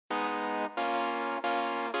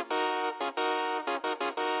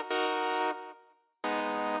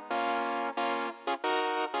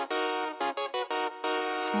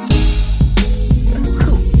You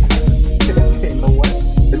know what?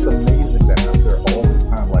 It's amazing that after all this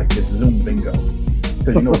time, like it's Zoom bingo.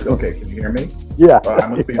 Because you know, it's okay. Can you hear me? Yeah, I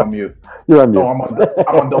must be on mute. you're on No, mute.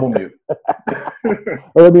 I'm on double mute.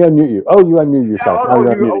 Or let me unmute you. Oh, you unmute Yeah. yourself. Now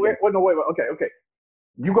you're on mute Oh, again. wait, no, wait. Okay, okay.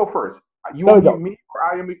 You go first. You No, unmute no, me, or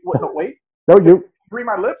I unmute. What? No, wait. no, Okay. you. Read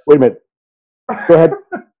my lips. Wait a minute. Go ahead.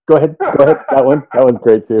 Go ahead. Go ahead. That one's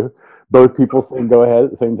great too. Both people saying go ahead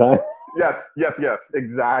at the same time. Yes, yes, yes.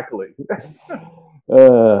 Exactly.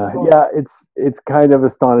 Yeah, it's kind of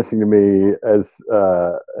astonishing to me as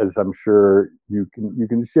I'm sure you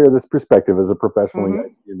can share this perspective as a professional in the Hmm.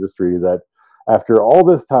 IT industry that after all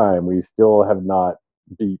this time we still have not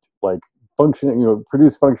beat like functioning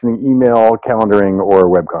produce functioning email calendaring or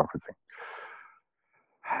web conferencing.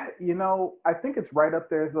 I think it's right up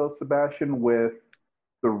there, though, Sebastian, with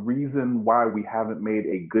the reason why we haven't made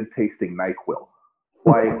a good tasting NyQuil.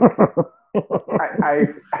 Like, I, I,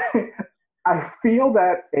 I feel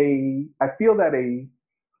that a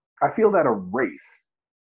race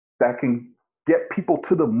that can get people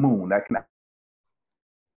to the moon, that can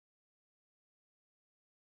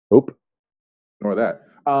Oop. or that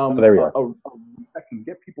Oh, there we are. that can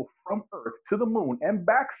get people from Earth to the moon and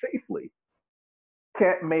back safely,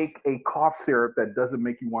 can't make a cough syrup that doesn't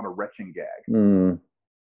make you want to retch and gag. Mm.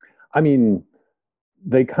 I mean,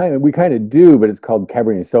 we kind of do, but it's called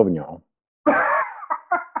Cabernet Sauvignon.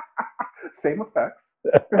 Same effects.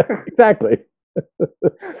 Exactly.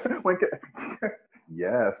 When,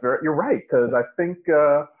 yes, you're right, because I think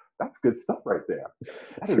that's good stuff right there.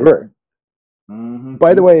 That is. Sure. Mm-hmm.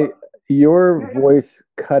 By the way, your Yeah, yeah. voice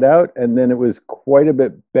cut out and then it was quite a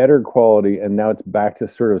bit better quality and now it's back to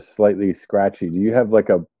sort of slightly scratchy. Do you have like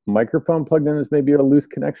a microphone plugged in that's maybe a loose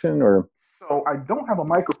connection or So I don't have a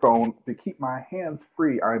microphone to keep my hands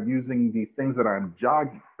free. I'm using the things that I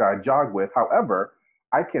jog with. However,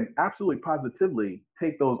 I can absolutely positively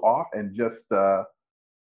take those off and just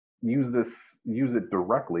use this use it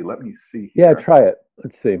directly. Let me see yeah, here. try it.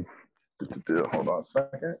 Let's see. Hold on a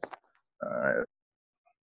second. All right.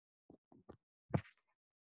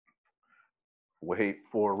 Wait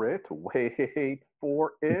for it. Wait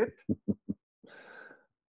for it.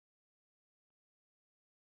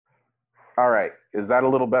 All right. Is that a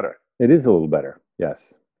little better? It is a little better. Yes.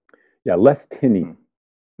 Yeah, less tinny. Hmm.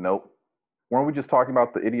 Nope. Weren't we just talking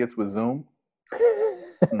about the idiots with Zoom?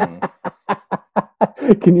 Hmm.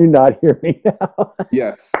 Can you not hear me now?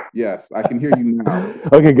 Yes, yes, I can hear you now.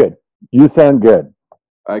 Okay, good. You sound good.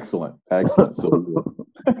 Excellent, excellent. So,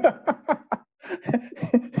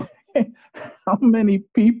 how many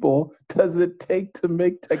people does it take to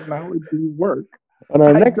make technology work? On our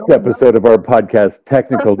I next don't episode of our podcast,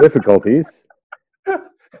 Technical Difficulties. know.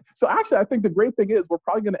 So, actually, I think the great thing is we're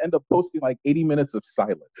probably going to end up posting like 80 minutes of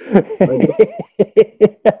silence.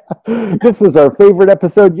 This was our favorite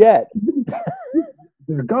episode yet.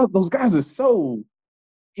 Those guys are so.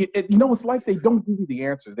 It's like they don't give you the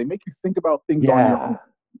answers. They make you think about things on your Yeah. own.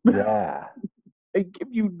 Yeah. They give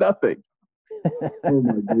you nothing. Oh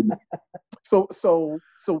my goodness. So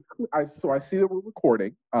I see that we're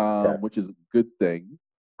recording, Yes. which is a good thing.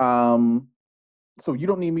 Um, so you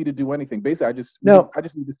don't need me to do anything. Basically, No. I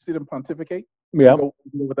just need to sit and pontificate and Yeah. go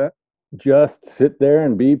with that. Just sit there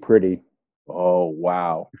and be pretty. Oh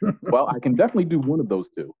wow. Well, I can definitely do one of those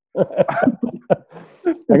two.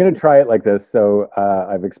 I'm going to try it like this. So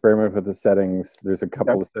I've experimented with the settings. There's a Okay.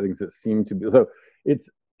 couple of settings that seem to be so. It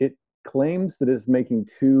claims that it's making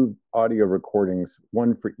two audio recordings,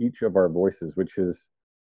 one for each of our voices, which is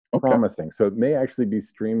Okay. promising. So it may actually be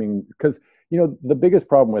streaming because the biggest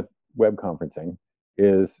problem with web conferencing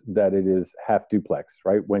is that it is half duplex,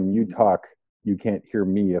 right? When you talk, you can't hear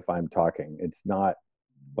me if I'm talking. It's not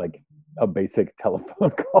like a basic telephone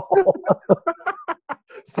call.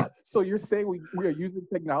 So you're saying we are using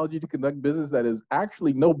technology to conduct business that is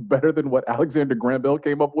actually no better than what Alexander Graham Bell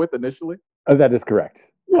came up with initially? That is correct.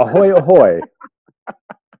 Ahoy, ahoy,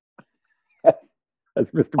 as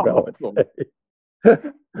Mr. Bell would say.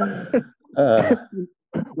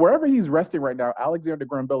 Wherever he's resting right now, Alexander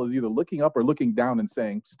Graham Bell is either looking up or looking down and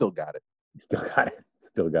saying, "Still got it." Still got it.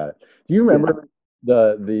 Still got it. Do you remember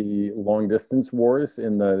the long distance wars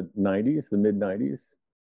in the '90s, the mid '90s?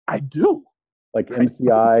 I do. Like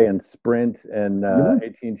MCI and Sprint and Yeah.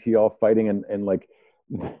 AT&T all fighting and like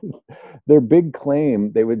their big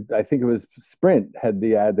claim I think it was Sprint had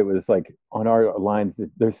the ad that was like on our lines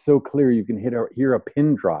they're so clear you can hear a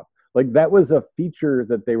pin drop. Like that was a feature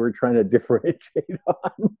that they were trying to differentiate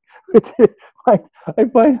on, which is like I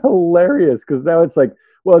find hilarious because now it's like,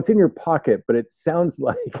 well, it's in your pocket, but it sounds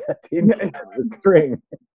like a tin can, a string.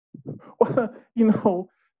 Well,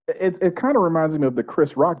 it kind of reminds me of the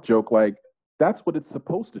Chris Rock joke. Like that's what it's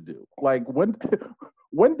supposed to do. Like when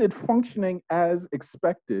when did functioning as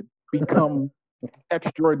expected become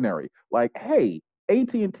extraordinary? Like, hey,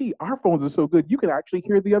 AT&T, our phones are so good you can actually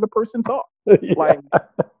hear the other person talk. Yeah. Like,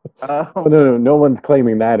 Oh, no, no, no one's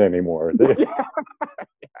claiming that anymore. yeah,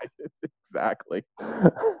 exactly.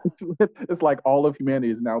 It's like all of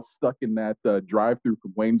humanity is now stuck in that drive-through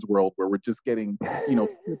from Wayne's World, where we're just getting,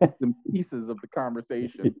 snippets and pieces of the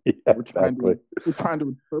conversation, Yeah, and exactly. we're trying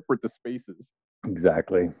to interpret the spaces.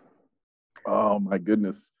 Exactly. Oh my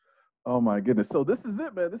goodness. Oh my goodness. So this is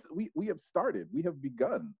it, man. This we have started. We have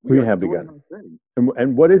begun. We We are have doing begun. our thing.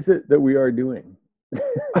 And what is it that we are doing?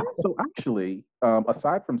 So actually,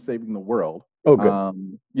 aside from saving the world, Oh,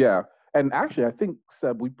 good. yeah, and actually, I think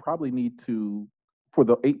Seb, we probably need to, for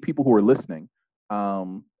the eight people who are listening,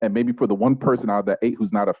 and maybe for the one person out of that eight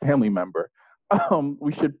who's not a family member,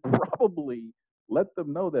 we should probably let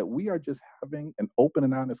them know that we are just having an open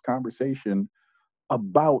and honest conversation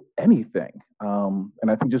about anything. And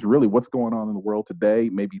I think just really what's going on in the world today,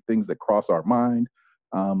 maybe things that cross our mind,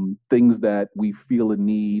 things that we feel a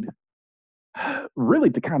need really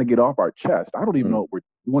to kind of get off our chest. I don't even Mm. know if we're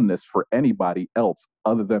doing this for anybody else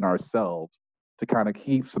other than ourselves to kind of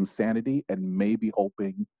keep some sanity and maybe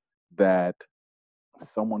hoping that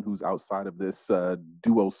someone who's outside of this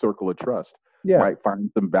duo circle of trust Yeah. might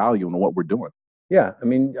find some value in what we're doing. Yeah. I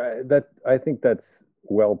mean, I think that's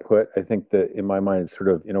well put. I think that in my mind, it's sort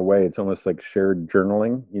of, in a way, it's almost like shared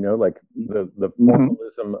journaling, like the Mm-hmm.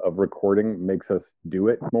 formalism of recording makes us do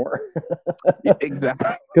it more. Yeah, exactly.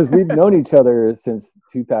 Because we've known each other since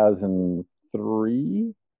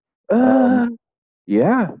 2003. Um, Uh,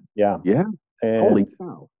 yeah, yeah. yeah. Holy And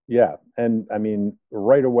cow. yeah. And I mean,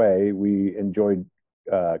 right away, we enjoyed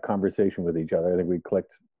conversation with each other. I think we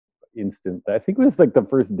clicked instant. I think it was like the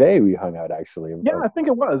first day we hung out, actually. Yeah, I think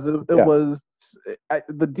it was. It Yeah, was.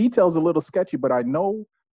 The details a little sketchy, but I know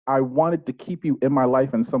I wanted to keep you in my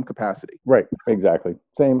life in some capacity. right, exactly.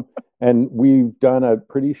 Same. And we've done a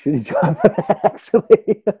pretty shitty job of that,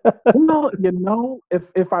 actually. Well,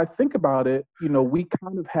 if I think about it, we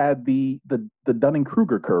kind of had the Dunning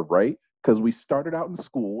Kruger curve, right? Because we started out in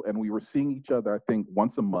school and we were seeing each other, I think,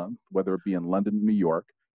 once a month, whether it be in London, New York.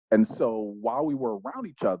 And so while we were around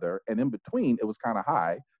each other, and in between, it was kind of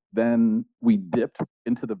high. Then we dipped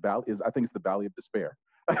into the valley. I think it's the Valley of Despair.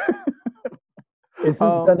 Isn't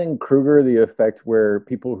um, Dunning Kruger the effect where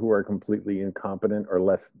people who are completely incompetent are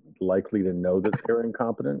less likely to know that they're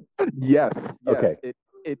incompetent? yes, yes, Okay.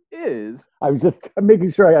 it is. I was just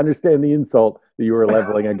making sure I understand the insult that you were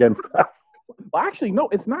leveling against us. Well, actually, no,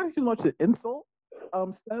 it's not too much an insult,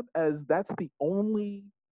 Steph, as that's the only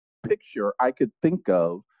picture I could think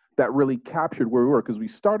of that really captured where we were. Because we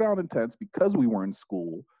started out intense because we were in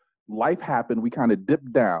school. Life happened. We kind of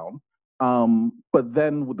dipped down. But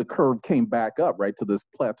then the curve came back up, right, to this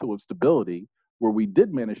plateau of stability where we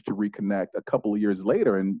did manage to reconnect a couple of years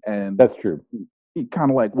later. And That's true.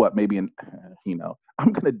 kind of like what, maybe I'm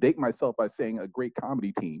going to date myself by saying a great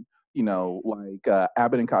comedy team, like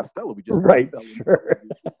Abbott and Costello. We just kind of Right, fell in a couple of sure.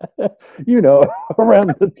 years. you know,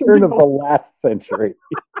 around the Because turn of the last century.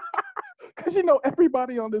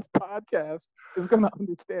 everybody on this podcast is going to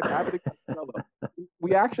understand Abbott and Costello.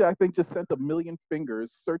 We actually, I think, just sent a million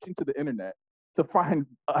fingers searching to the internet to find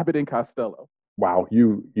Abbott and Costello. Wow,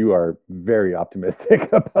 you are very optimistic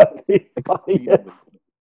about the Exceedingly, audience.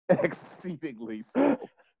 exceedingly so.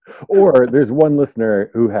 Or there's one listener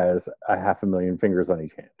who has a half a million fingers on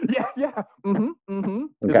each hand. Yeah, yeah.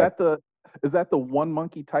 Is Okay. that the one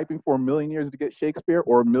monkey typing for a million years to get Shakespeare,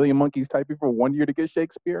 or a million monkeys typing for 1 year to get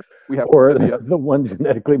Shakespeare? We have one Or or the other. the one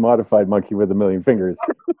genetically modified monkey with a million fingers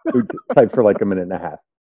who types for like a minute and a half.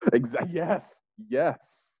 Exactly. Yes. Yes.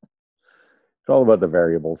 It's all about the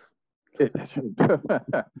variables. It,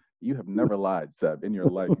 you have never lied, Seb. In your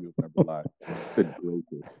life, you have never lied. Good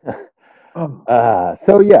gracious. Oh.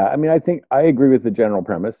 So yeah, I mean, I think I agree with the general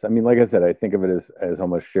premise. I mean, like I said, I think of it as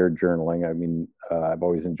almost shared journaling. I mean, I've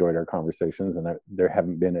always enjoyed our conversations, and there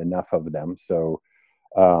haven't been enough of them. So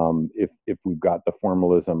if we've got the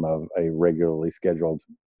formalism of a regularly scheduled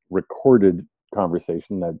recorded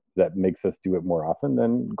conversation that makes us do it more often,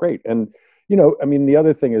 then great. And I mean, the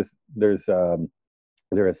other thing is there's a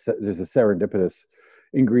serendipitous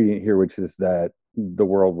ingredient here, which is that the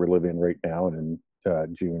world we're living in right now and in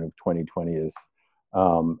June of 2020 is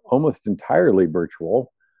almost entirely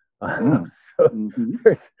virtual. Mm. So Hmm.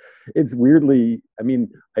 there's, it's weirdly, I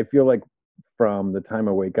mean, I feel like from the time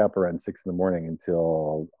I wake up around 6 in the morning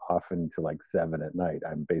until often to like 7 at night,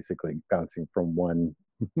 I'm basically bouncing from one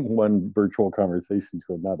one virtual conversation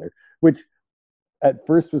to another, which at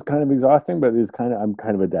first was kind of exhausting, but it's kind of I'm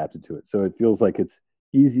kind of adapted to it. So it feels like it's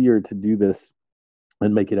easier to do this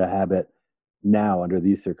and make it a habit now under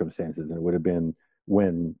these circumstances than it would have been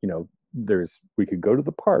when there's we could go to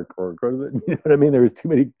the park or go to the you know what I mean. There was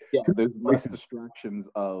Yeah, too there's many less places.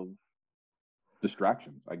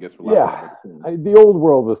 distractions, I guess, for lack of a Yeah, better term. the old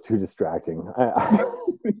world was too distracting.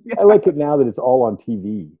 I like it now that it's all on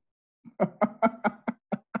TV.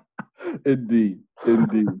 Indeed,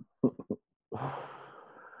 indeed.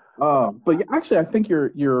 But yeah, actually, I think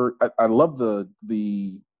I love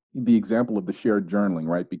the example of the shared journaling,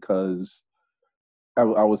 right? Because I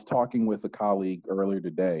was talking with a colleague earlier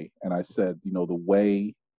today, and I said, the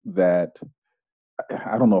way that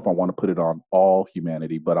I don't know if I want to put it on all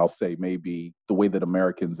humanity, but I'll say maybe the way that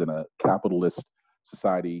Americans in a capitalist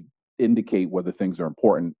society indicate whether things are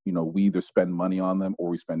important. We either spend money on them or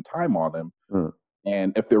we spend time on them. Mm.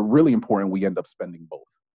 And if they're really important, we end up spending both,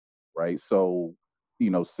 right? So,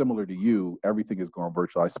 similar to you, everything is going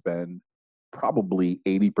virtual. I spend probably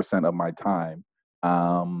 80% of my time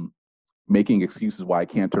um, making excuses why I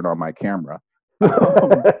can't turn on my camera.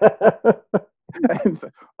 Um, and so,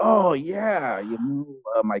 oh yeah,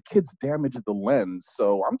 my kids damaged the lens,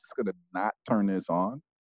 so I'm just gonna not turn this on.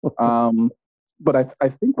 Um, but I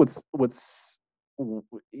think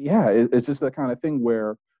yeah, it's just that kind of thing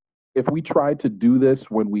where if we tried to do this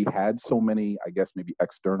when we had so many, I guess maybe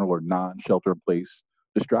external or non-shelter in place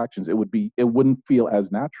distractions, it wouldn't feel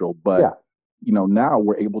as natural. But Yeah, now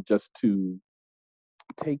we're able just to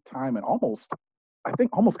take time and I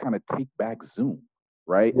think almost kind of take back Zoom,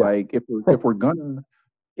 right? yeah. Like if we're gonna,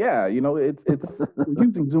 yeah, it's we're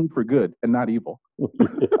using Zoom for good and not evil.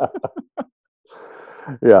 Yeah.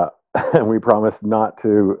 Yeah. And we promised not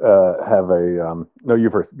to have a. No, you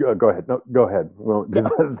first. Go ahead. No, go ahead. We won't do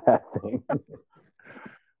Yeah. that thing.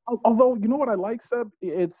 Although you know what I like, Seb,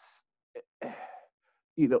 it's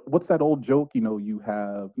what's that old joke? You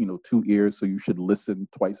have two ears, so you should listen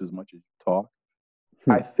twice as much as you talk.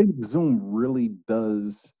 I think Zoom really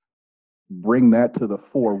does bring that to the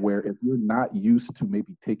fore where if you're not used to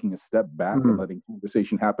maybe taking a step back and Mm. letting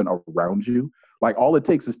conversation happen around you, like all it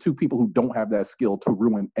takes is two people who don't have that skill to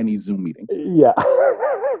ruin any Zoom meeting. Yeah,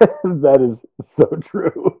 that is so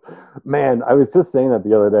true. Man, I was just saying that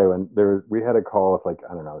the other day when we had a call with like,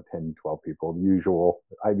 I don't know, 10, 12 people. The usual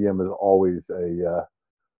IBM is always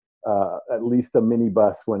at least a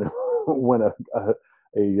minibus when when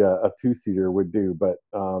a two-seater would do. But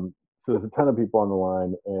so there's a ton of people on the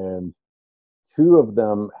line, and two of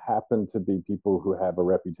them happen to be people who have a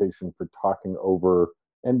reputation for talking over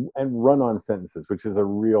and run on sentences, which is a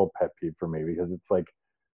real pet peeve for me because it's like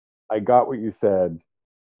I got what you said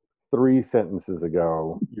 3 sentences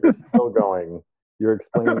ago. You're still going. You're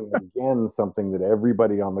explaining again something that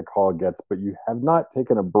everybody on the call gets, but you have not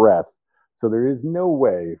taken a breath. So there is no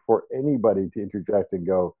way for anybody to interject and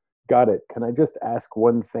go, got it. Can I just ask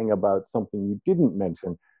one thing about something you didn't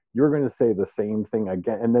mention? You're going to say the same thing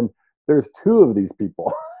again. And then there's two of these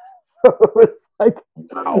people. So it's like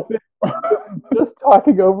Wow. just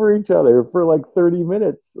talking over each other for like 30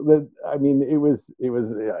 minutes. That I mean, it was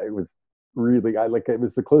really I like it was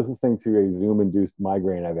the closest thing to a Zoom induced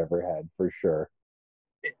migraine I've ever had for sure.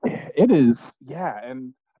 It is, yeah.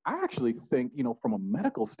 And I actually think, from a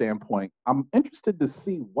medical standpoint, I'm interested to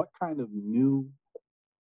see what kind of new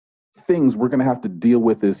things we're going to have to deal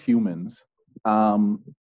with as humans um,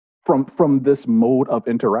 from this mode of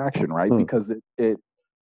interaction, right? Hmm. Because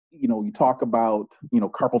you talk about,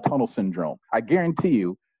 carpal tunnel syndrome. I guarantee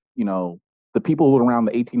you, the people around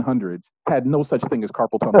the 1800s had no such thing as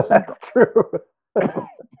carpal tunnel That's syndrome. true.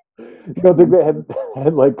 You don't think they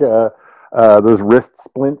had like those wrist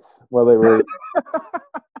splints while they were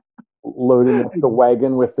loading up the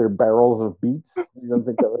wagon with their barrels of beets? You don't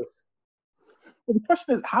think that was? Well, the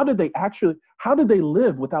question is, how did they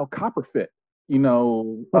live without copper fit,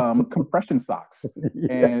 compression socks?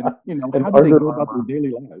 Yeah, And, and how did they Under go about their Armour,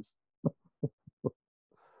 daily lives?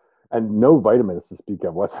 and no vitamins to speak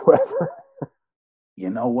of whatsoever. You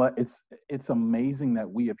know what? It's amazing that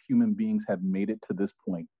we as human beings have made it to this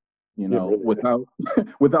point, It really without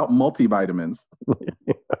without multivitamins.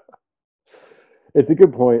 is. It's a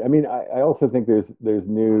good point. I mean, I also think there's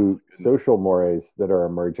new Goodness. social mores that are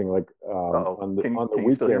emerging, like Uh-oh. on the Can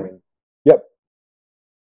you still hear weekend. me? Yep.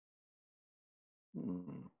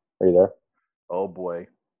 Mm. Are you there? Oh boy.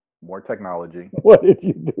 More technology. What did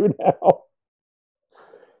you do now?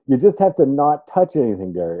 You just have to not touch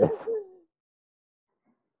anything, Darius.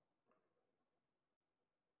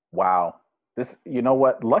 Wow. You know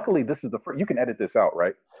what? Luckily, this is the first. You can edit this out,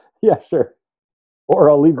 right? Yeah, sure. Or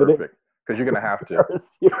I'll leave it Perfect. Because you're going to have to.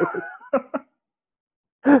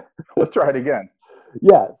 in. Let's try it again.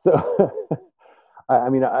 Yeah. So, I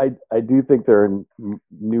mean, I do think there are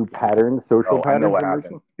new patterns, social Oh, I know patterns what happened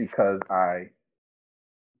emerging. because I.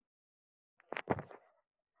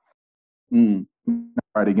 Mm,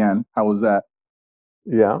 right again. How was that?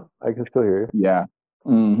 Yeah, I can still hear you. Yeah.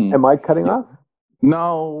 Hmm. Am I cutting Yeah. off?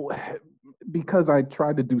 No, because I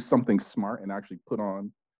tried to do something smart and actually put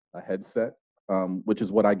on a headset, which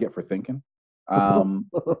is what I get for thinking.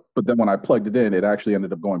 But then when I plugged it in, it actually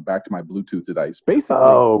ended up going back to my Bluetooth device. Basically,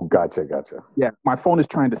 Oh, gotcha, gotcha. yeah, my phone is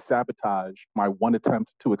trying to sabotage my one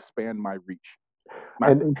attempt to expand my reach. My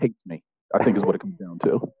And phone hates me, I think is what it comes down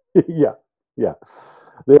to. yeah, yeah,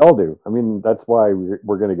 they all do. I mean, that's why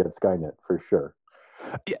we're going to get Skynet for sure.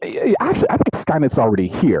 Actually, I think Skynet's already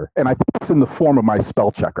here, and I think it's in the form of my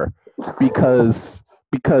spell checker, because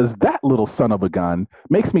that little son of a gun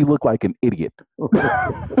makes me look like an idiot.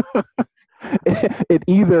 It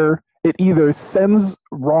either sends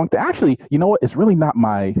wrong. Actually, you know what? It's really not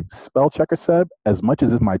my spell checker, Seb, as much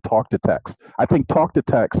as it's my talk to text. I think talk to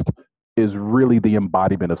text is really the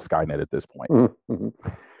embodiment of Skynet at this point.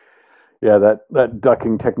 Yeah, that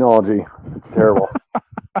ducking technology, it's terrible.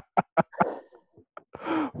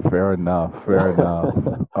 Fair enough. Fair enough.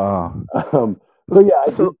 Uh, um, so yeah, I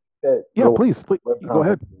do so think that yeah, the please web go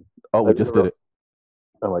ahead. conferences. Oh, we Have you just did ever? it.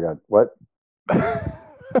 Oh my God, what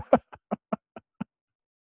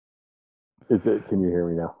is it? Can you hear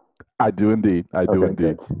me now? I do indeed. I do Okay,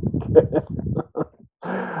 indeed. good.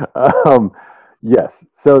 Good. um, yes,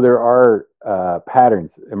 so there are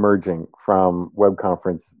patterns emerging from web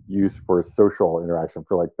conference use for social interaction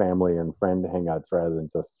for like family and friend hangouts rather than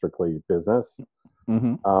just strictly business.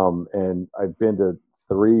 Hmm. And I've been to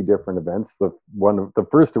three different events. The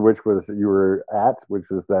first of which was you were at, which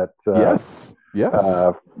was that Yes. Yes.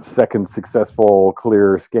 uh, second successful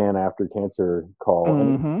clear scan after cancer call,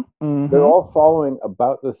 and Hmm. they're Hmm. all following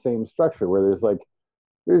about the same structure where there's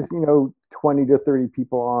 20 to 30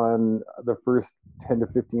 people on the first 10 to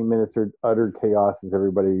 15 minutes are utter chaos as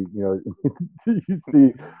everybody you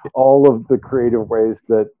see all of the creative ways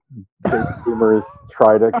that baby boomers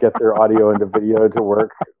try to get their audio and video to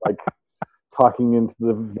work, like talking into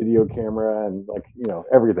the video camera and like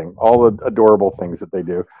everything, all the adorable things that they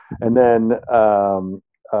do. And then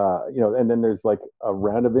and then there's like a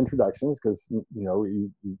round of introductions because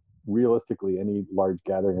realistically any large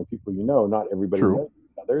gathering of people, not everybody True. knows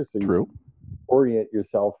each other, so you True. orient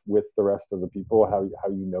yourself with the rest of the people, how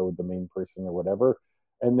the main person or whatever,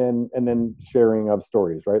 and then sharing of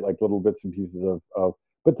stories, right, like little bits and pieces of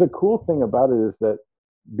but the cool thing about it is that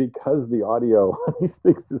because the audio on these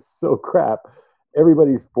things is so crap,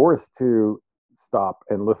 everybody's forced to stop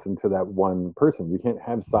and listen to that one person. You can't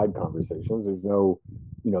have side conversations. There's no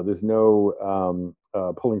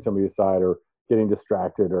pulling somebody aside or getting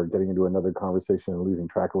distracted or getting into another conversation and losing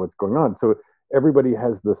track of what's going on. So everybody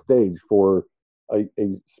has the stage for a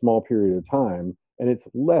small period of time, and it's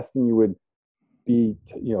less than you would be,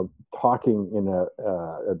 talking in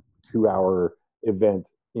a 2 hour event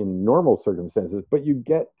in normal circumstances. But you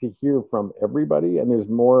get to hear from everybody, and there's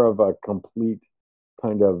more of a complete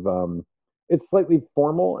kind of. It's slightly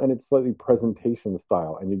formal and it's slightly presentation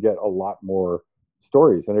style, and you get a lot more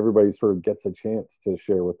stories, and everybody sort of gets a chance to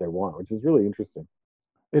share what they want, which is really interesting.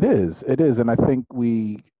 It is. It is. And I think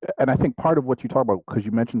part of what you talk about, because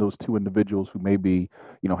you mentioned those two individuals who maybe,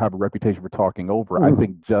 have a reputation for talking over, I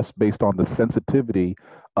think just based on the sensitivity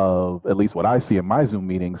of at least what I see in my Zoom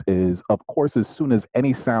meetings is, of course, as soon as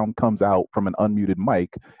any sound comes out from an unmuted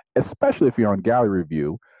mic, especially if you're on gallery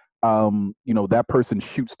view, that person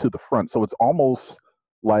shoots to the front. So it's almost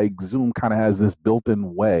like Zoom kind of has this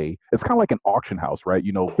built-in way. It's kind of like an auction house, right?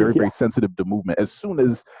 Very, very Yeah, sensitive to movement. As soon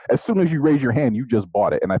as you raise your hand, you just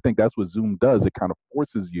bought it. And I think that's what Zoom does. It kind of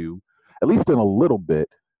forces you, at least in a little bit,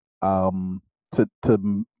 um,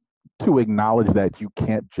 to acknowledge that you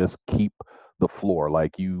can't just keep the floor.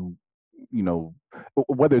 Like you know,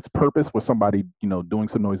 whether it's purpose with somebody, doing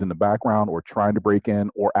some noise in the background or trying to break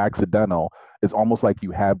in or accidental, it's almost like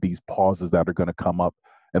you have these pauses that are going to come up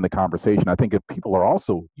in the conversation. I think if people are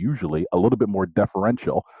also usually a little bit more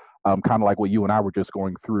deferential, kind of like what you and I were just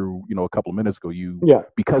going through, a couple of minutes ago, yeah,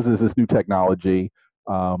 because there's this new technology,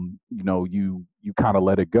 you kind of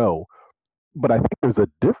let it go. But I think there's a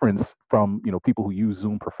difference from people who use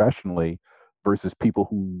Zoom professionally versus people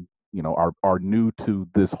who are new to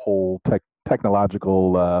this whole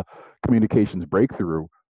technological communications breakthrough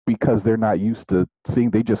because they're not used to seeing.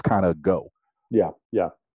 They just kind of go. yeah, yeah.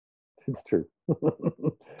 It's true. You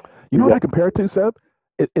know You what got I compare it to, Seb?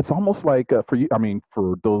 It's almost like for you. I mean,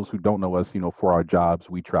 for those who don't know us, for our jobs,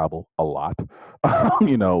 we travel a lot.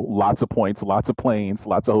 Lots of points, lots of planes,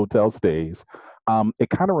 lots of hotel stays. It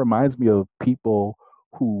kind of reminds me of people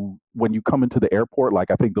who, when you come into the airport,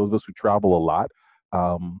 like I think those of us who travel a lot,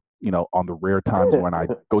 on the rare times when I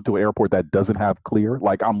go to an airport that doesn't have clear,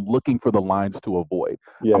 like I'm looking for the lines to avoid.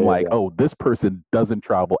 Yeah, I'm yeah, like, yeah. oh, this person doesn't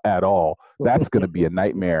travel at all. That's going to be a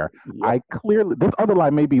nightmare. Yeah. I clearly, this other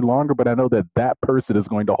line may be longer, but I know that that person is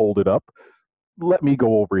going to hold it up. Let me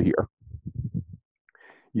go over here.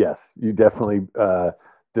 Yes, you definitely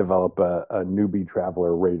develop a newbie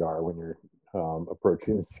traveler radar when you're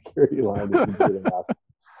approaching the security line if you do it enough.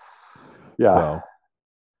 Yeah. So,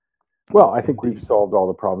 Well, I think we've indeed. solved all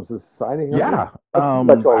the problems of society, have we? Yeah. That's pretty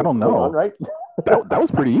much all I that's don't going on, know. right? That was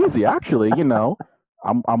pretty easy, actually.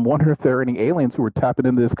 I'm wondering if there are any aliens who are tapping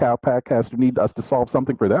into this cow podcast who need us to solve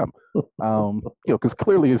something for them. Because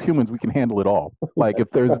clearly as humans we can handle it all. Like if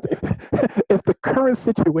That's there's right. if the current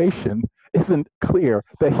situation isn't clear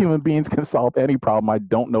that human beings can solve any problem, I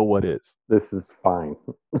don't know what is. This is fine.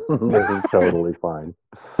 This is totally fine.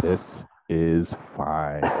 This is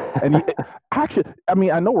fine. And actually, I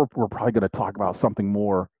mean, I know we're probably going to talk about something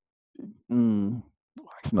more. Mm,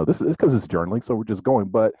 Actually, no, this is because it's journaling, so we're just going.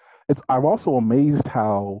 But I'm also amazed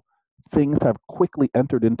how things have quickly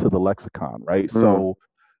entered into the lexicon, right? Mm. So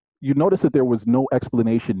you notice that there was no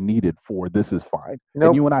explanation needed for this is fine.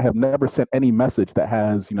 And you Nope. and I have never sent any message that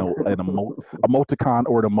has, an emoticon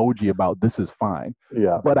or an emoji about this is fine.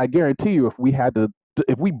 Yeah. But I guarantee you, if we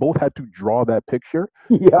both had to draw that picture,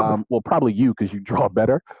 Yep. well, probably you because you draw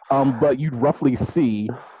better, but you'd roughly see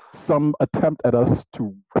some attempt at us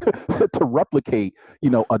to to replicate,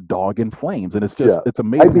 a dog in flames, and Yeah. it's I'd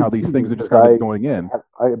amazing be how these cheating things are just because kind of going in.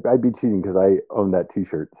 I'd be cheating because I own that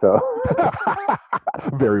T-shirt. So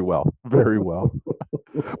Very well, very well.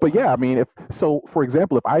 But yeah, I mean, if so, for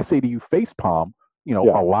example, if I say to you face palm, yeah,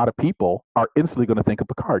 a lot of people are instantly going to think of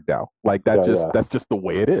Picard now. Like yeah, yeah, that's just the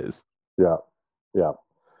way it is. yeah, yeah,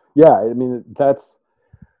 yeah. I mean, that's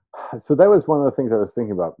so. That was one of the things I was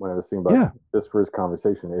thinking about when I was thinking about Yeah. this first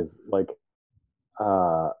conversation. Is like,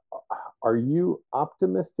 uh, are you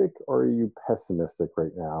optimistic or are you pessimistic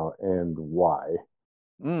right now, and why?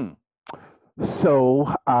 Mm.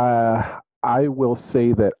 So I will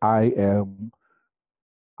say that I am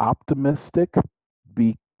optimistic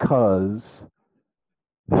because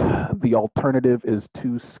the alternative is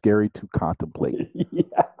too scary to contemplate.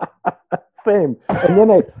 Yeah, same. And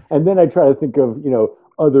then I try to think of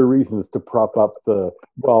other reasons to prop up the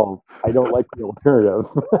well. I don't like the alternative,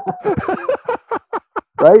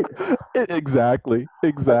 right? Exactly.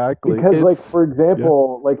 Exactly. Because, like, It's for yeah.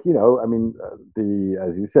 example, like I mean, the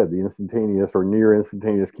as you said, the instantaneous or near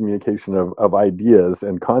instantaneous communication of ideas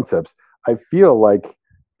and concepts. I feel like,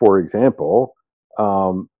 for example,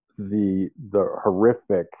 the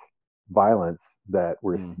horrific violence that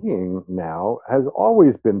we're Mm, seeing now has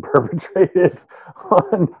always been perpetrated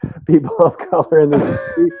on people of color in this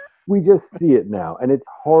country. We just see it now, and it's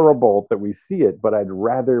horrible that we see it. But I'd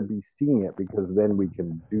rather be seeing it because then we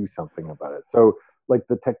can do something about it. So, like,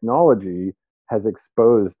 the technology has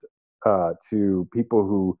exposed to people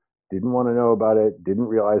who didn't want to know about it, didn't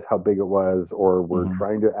realize how big it was, or were mhm.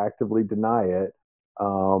 trying to actively deny it.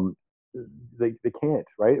 Um, they can't,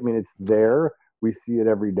 right? I mean, it's there. We see it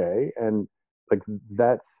every day, and like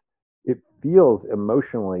that's it feels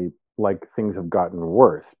emotionally like things have gotten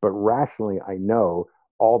worse, but rationally, I know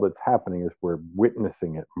all that's happening is we're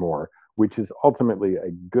witnessing it more, which is ultimately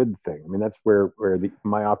a good thing. I mean, that's where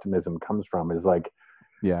my optimism comes from. Is like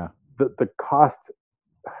Yeah. the cost,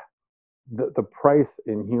 the price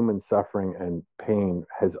in human suffering and pain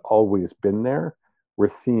has always been there.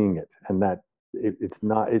 We're seeing it, and that it's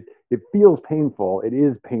not. It feels painful. It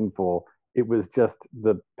is painful. It was just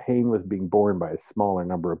the pain was being borne by a smaller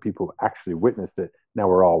number of people who actually witnessed it. Now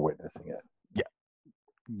we're all witnessing it. Yeah.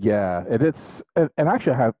 Yeah. And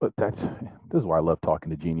actually I have this is why I love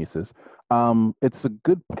talking to geniuses. It's a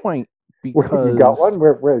good point Where you got because one?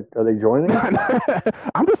 Where are they joining?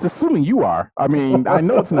 I'm just assuming you are. I mean, I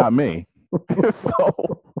know it's not me.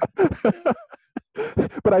 So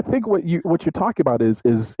but I think what you're talking about is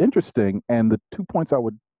interesting, and the 2 points I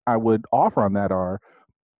would offer on that are,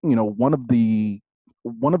 one of the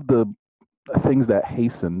things that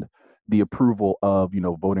hastened the approval of,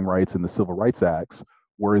 voting rights and the civil rights acts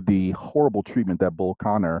were the horrible treatment that Bull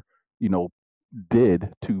Connor, you know did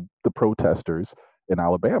to the protesters in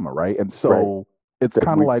Alabama, right? And Right. so it's That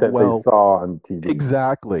kind of we like, that they well, saw on TV.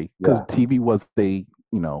 exactly, because Yeah. TV was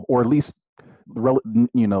or at least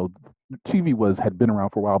you know TV was had been around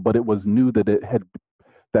for a while, but it was new that it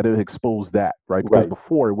exposed that, right? Because Right.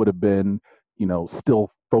 before it would have been,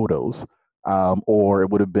 still photos, or it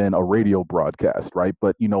would have been a radio broadcast, right?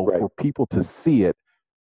 But Right. for people to see it,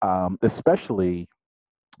 especially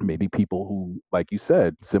maybe people who, like you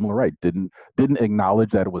said, similar, right, didn't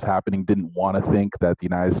acknowledge that it was happening, didn't want to think that the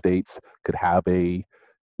United States could have a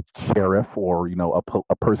sheriff or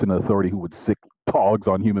a person of authority who would sick dogs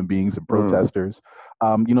on human beings and Mm, protesters.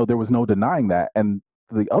 There was no denying that. And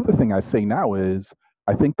the other thing I say now is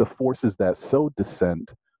I think the forces that sow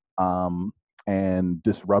dissent, um, and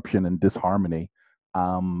disruption and disharmony,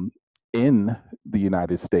 um, in the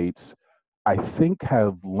United States, I think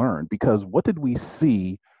have learned, because what did we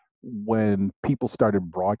see when people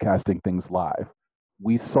started broadcasting things live?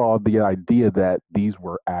 We saw the idea that these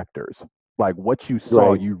were actors. Like what you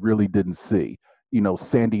saw, right, you really didn't see.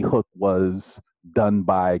 Sandy Hook was done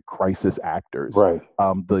by crisis actors. right,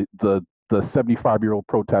 The 75-year-old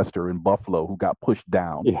protester in Buffalo who got pushed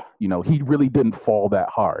down, yeah, he really didn't fall that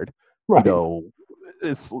hard. You right. know,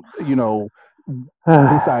 it's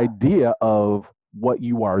this idea of what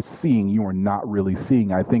you are seeing, you are not really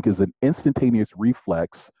seeing, I think is an instantaneous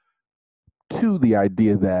reflex to the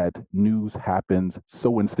idea that news happens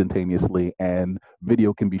so instantaneously and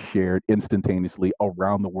video can be shared instantaneously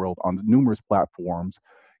around the world on numerous platforms.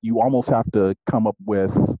 You almost have to come up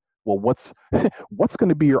with, well, what's going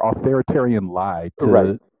to be your authoritarian lie Right.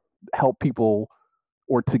 to help people,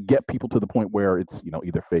 or to get people to the point where it's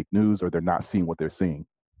either fake news or they're not seeing what they're seeing.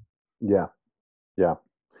 Yeah. Yeah.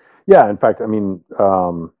 Yeah. In fact, I mean,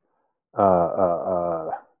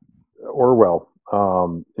 Orwell, in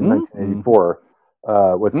Mm-hmm. 1984,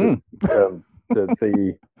 what's it? Mm.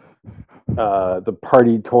 The the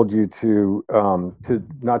party told you to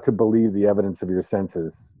not to believe the evidence of your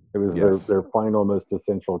senses. It was Yes. their final, most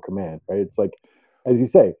essential command, right? It's like, as you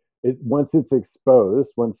say, once it's exposed,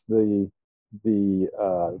 once the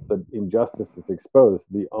injustice is exposed,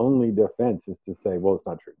 the only defense is to say, well, it's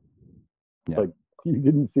not true. Yeah. Like, you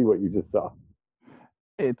didn't see what you just saw.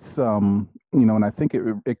 It's and I think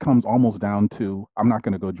it comes almost down to, I'm not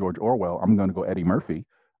going to go George Orwell, I'm going to go Eddie Murphy.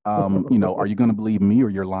 Are you going to believe me or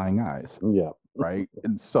your lying eyes? Yeah. Right?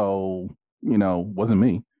 And so, wasn't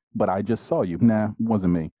me, but I just saw you. Nah,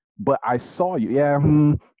 wasn't me. But I saw you. Yeah,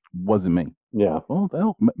 wasn't me. Yeah.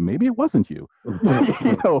 Well, maybe it wasn't you.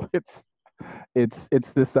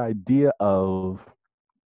 It's this idea of,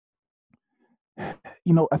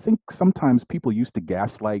 I think sometimes people used to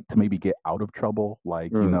gaslight to maybe get out of trouble.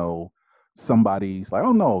 Like, Mm. somebody's like,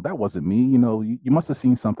 oh, no, that wasn't me. You must have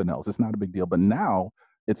seen something else. It's not a big deal. But now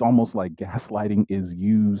it's almost like gaslighting is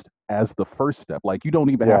used as the first step. Like, you don't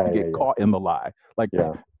even have Yeah. to Yeah. get Yeah. caught in the lie. Like,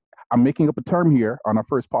 Yeah. I'm making up a term here on our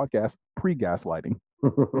first podcast, pre gaslighting.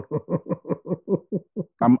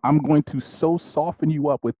 I'm going to so soften you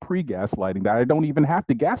up with pre gaslighting that I don't even have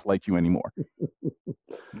to gaslight you anymore.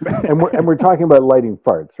 And we're talking about lighting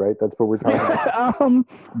farts, right? That's what we're talking about.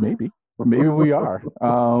 Maybe. Maybe we are.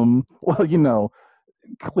 Well,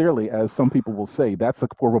 clearly, as some people will say, that's a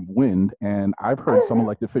form of wind. And I've heard some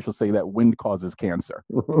elected officials say that wind causes cancer.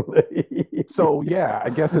 So, yeah, I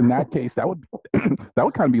guess in that case, that would that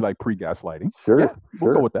would kind of be like pre-gaslighting. Yeah, Sure,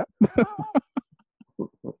 we'll go sure. with that.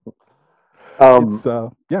 Um, It's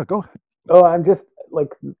yeah, go ahead. oh, I'm just like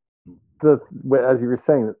as you were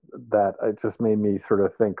saying that, it just made me sort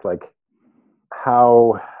of think like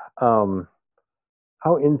how um,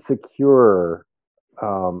 how insecure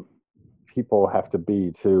um, people have to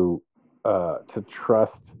be to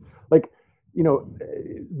trust. Like,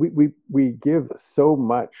 we give so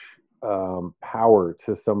much power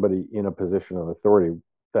to somebody in a position of authority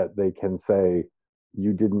that they can say,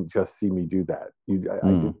 "You didn't just see me do that. I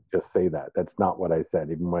Mm, didn't just say that. That's not what I said."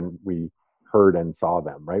 Even when we heard and saw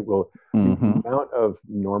them, right? Well, the mm-hmm, amount of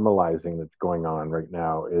normalizing that's going on right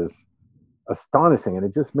now is astonishing, and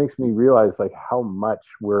it just makes me realize like how much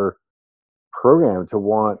we're programmed to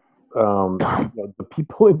want the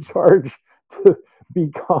people in charge to be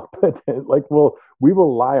competent. Like, well, we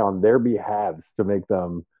will lie on their behalves to make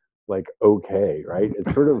them like okay, right?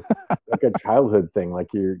 It's sort of like a childhood thing. Like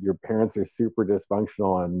your parents are super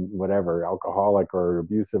dysfunctional and whatever, alcoholic or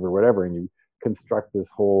abusive or whatever, and you construct this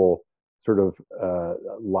whole sort of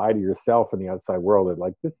lie to yourself in the outside world that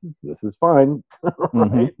like this is fine,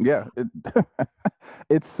 mm-hmm. right? Yeah,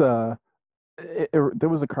 it's there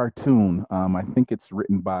was a cartoon. I think it's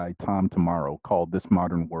written by Tom Tomorrow, called This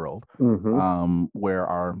Modern World, Mm-hmm. where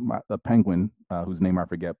the penguin, whose name I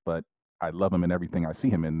forget, but I love him in everything I see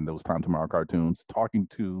him in those Tom Tomorrow cartoons, talking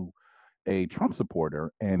to a Trump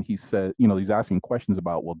supporter, and he said, he's asking questions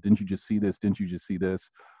about, well, didn't you just see this? Didn't you just see this?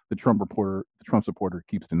 The Trump supporter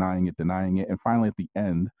keeps denying it, and finally at the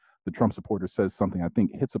end, the Trump supporter says something I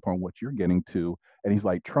think hits upon what you're getting to, and he's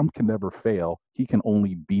like, Trump can never fail; he can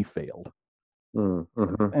only be failed.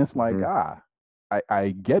 Mm-hmm. And it's like, Mm-hmm. I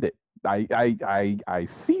get it. I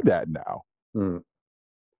see that now. Mm-hmm.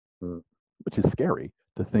 Mm. which is scary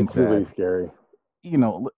to think It's that really scary. you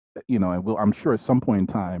know, and I'm sure at some point in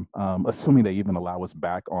time, assuming they even allow us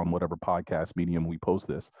back on whatever podcast medium we post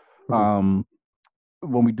this, um,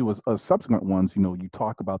 when we do a subsequent ones, you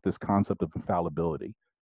talk about this concept of infallibility,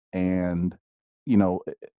 and you know,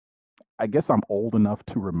 I guess I'm old enough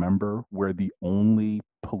to remember where the only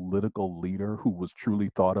political leader who was truly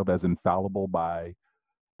thought of as infallible by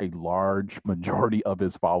a large majority of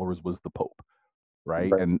his followers was the Pope,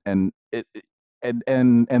 right? Right. And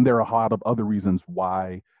there are a lot of other reasons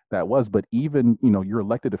why that was, but even your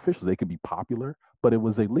elected officials, they could be popular, but it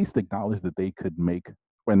was at least acknowledged that they could make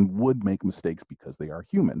and would make mistakes because they are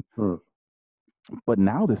human. Mm. But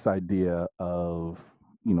now this idea of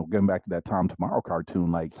getting back to that Tom Tomorrow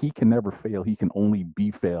cartoon, like he can never fail, he can only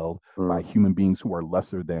be failed by Mm. human beings who are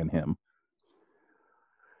lesser than him.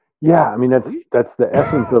 Yeah, I mean Really? that's the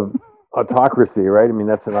essence of autocracy, right? I mean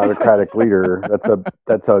that's an autocratic leader.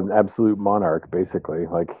 That's an absolute monarch, basically.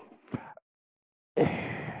 Like,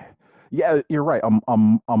 Yeah, you're right.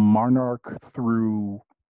 A monarch through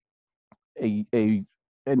a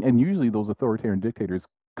and usually those authoritarian dictators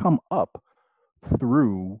come up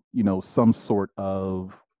through some sort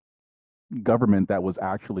of government that was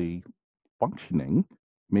actually functioning,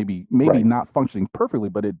 maybe right, not functioning perfectly,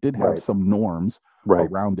 but it did have right, some norms right.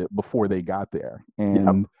 around it before they got there. Yep.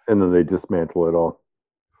 And And then they dismantle it all.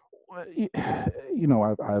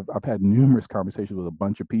 I've had numerous conversations with a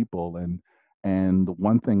bunch of people, and the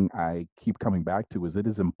one thing I keep coming back to is it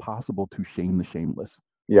is impossible to shame the shameless.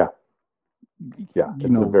 Yeah, yeah. You It's a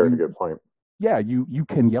know, very you good point. yeah, you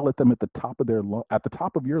can yell at them at the top of at the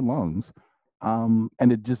top of your lungs, and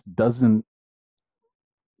it just doesn't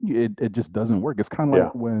work. It's kind of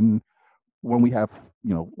like Yeah. when we have,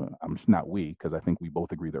 I'm not we, because I think we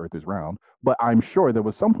both agree the Earth is round, but I'm sure there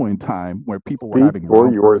was some point in time where people were Speak having for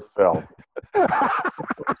round Earth. yourself.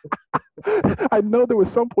 I know there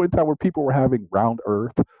was some point in time where people were having round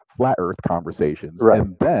Earth, flat Earth conversations, Right.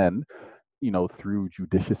 and then through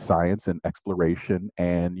judicious science and exploration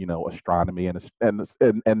and astronomy and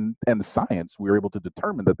science, we were able to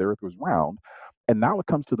determine that the Earth was round. And now it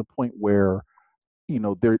comes to the point where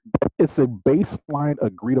there it's a baseline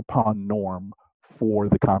agreed upon norm for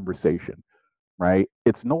the conversation, right?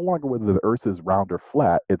 It's no longer whether the Earth is round or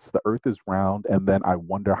flat. It's the Earth is round, and then I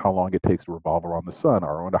wonder how long it takes to revolve around the sun,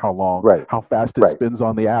 or I wonder Right. how fast it Right. spins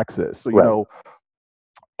on the axis. So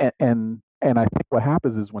Right. and I think what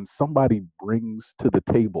happens is when somebody brings to the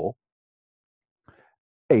table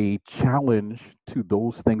a challenge to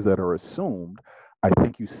those things that are assumed, I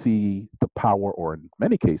think you see the power, or in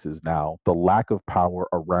many cases now, the lack of power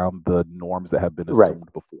around the norms that have been Right.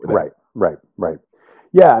 assumed before that. Right. Right. Right.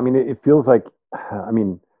 Yeah. I mean, it feels like, I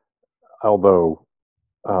mean, although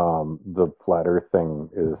the flat Earth thing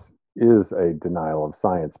is a denial of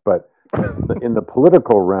science, but in the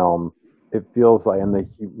political realm, it feels like, in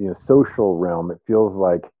the social realm, it feels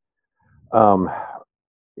like um,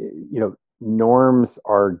 norms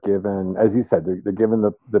are given, as you said, they're given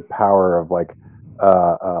the power of like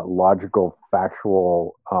logical,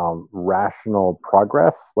 factual, rational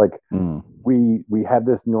progress. Like Mm, we have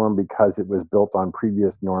this norm because it was built on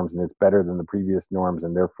previous norms and it's better than the previous norms,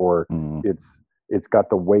 and therefore mm, it's it's got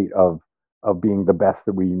the weight of being the best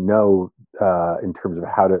that we know in terms of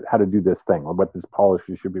how to do this thing, or what this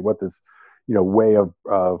policy should be, what this way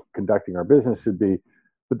of conducting our business should be.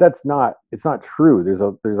 But it's not true.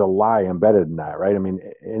 There's a lie embedded in that, right? I mean,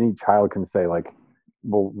 any child can say like,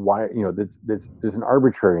 well, why, there's an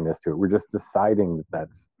arbitrariness to it. We're just deciding that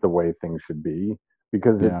that's the way things should be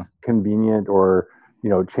because it's yeah. convenient, or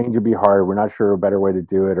change would be hard. We're not sure a better way to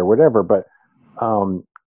do it or whatever. But um,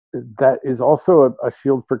 that is also a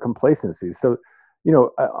shield for complacency. So,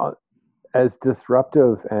 as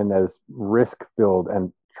disruptive and as risk filled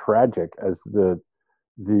and tragic as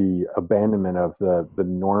the abandonment of the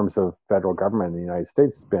norms of federal government in the United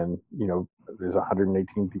States has been, there's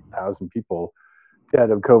 118,000 people dead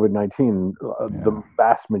of COVID-19, Yeah. the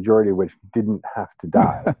vast majority of which didn't have to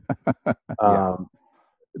die. Yeah. Um,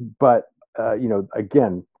 but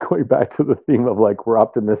again, going back to the theme of like we're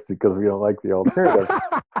optimistic because we don't like the alternative.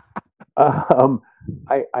 um,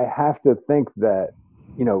 I have to think that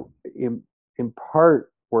in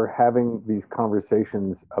part we're having these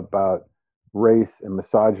conversations about race and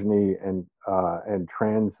misogyny and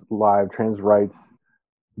trans rights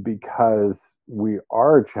because we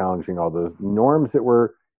are challenging all those norms that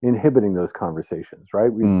were inhibiting those conversations,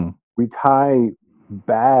 right? Mm, We tie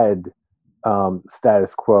bad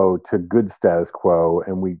status quo to good status quo,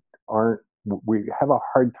 and we have a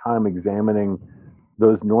hard time examining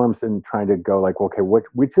those norms and trying to go like, okay,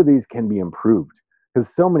 which of these can be improved? because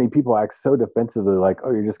so many people act so defensively, like,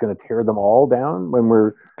 oh, you're just going to tear them all down when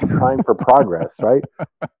we're trying for progress, right?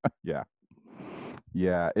 Yeah,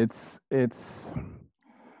 yeah. It's,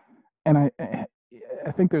 and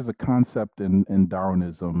I think there's a concept in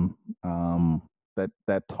Darwinism,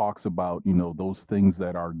 that talks about, those things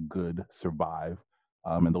that are good survive,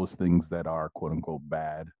 and those things that are quote unquote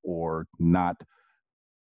bad or not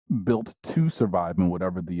built to survive in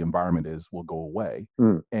whatever the environment is will go away.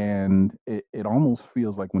 Mm. And it almost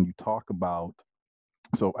feels like when you talk about,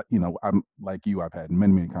 so I'm like you, I've had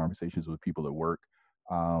many conversations with people at work,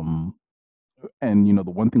 um, and the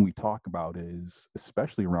one thing we talk about is,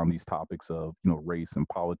 especially around these topics of race and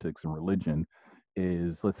politics and religion,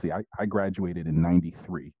 is, let's see, I graduated in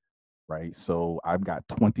 93, right? So I've got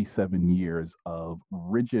 27 years of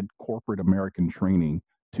rigid corporate American training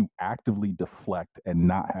to actively deflect and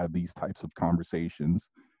not have these types of conversations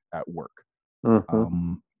at work. Hmm.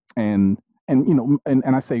 um, and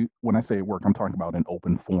and I say, when I say at work, I'm talking about an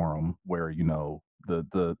open forum where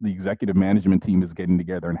the executive management team is getting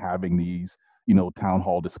together and having these town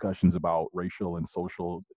hall discussions about racial and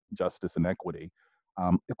social justice and equity.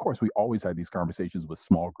 Of course, we always had these conversations with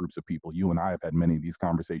small groups of people. You and I have had many of these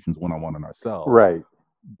conversations one on one on ourselves. Right.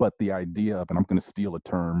 But the idea of, and I'm going to steal a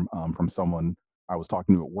term from someone I was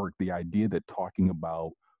talking to at work, the idea that talking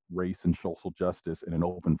about race and social justice in an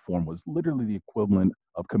open forum was literally the equivalent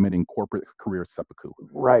of committing corporate career seppuku,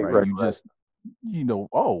 Right. right? Right. You Right. just,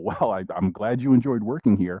 oh, well, I'm glad you enjoyed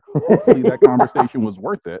working here. Hopefully that conversation was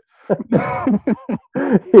worth it. you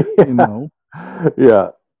Yeah. know, Yeah.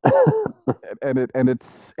 and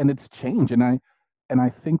it's changed. And I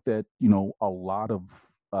think that a lot of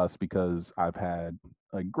us, because I've had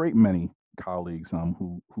a great many colleagues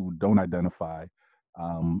who don't identify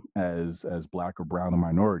as black or brown or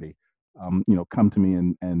minority, come to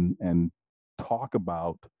me and talk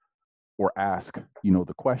about or ask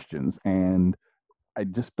the questions. And I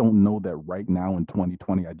just don't know that right now in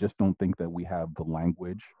 2020, I just don't think that we have the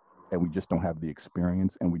language, and we just don't have the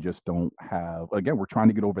experience, and we just don't have, again, we're trying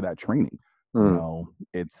to get over that training. Mm.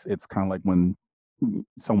 It's kind of like when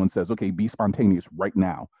someone says, okay, be spontaneous right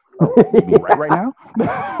now. Oh, you mean right now?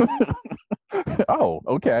 Oh,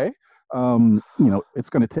 okay. It's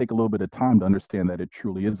going to take a little bit of time to understand that it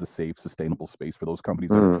truly is a safe, sustainable space for those companies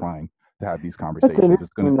that are Mm. trying to have these That's an conversations. It's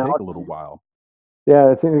interesting going to take a little analogy. while.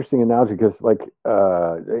 Yeah, it's an interesting analogy because, like,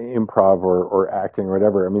 improv or acting or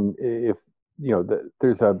whatever. I mean, if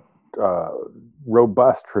there's a uh,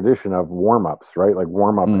 robust tradition of warm ups, right? Like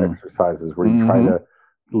warm up Mm, exercises where you try hmm to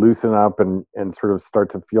loosen up and sort of start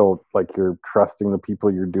to feel like you're trusting the people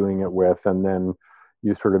you're doing it with, and then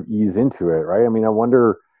you sort of ease into it, right? I mean, I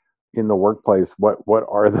wonder in the workplace what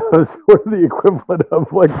are those? What are the equivalent of,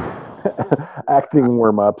 like, acting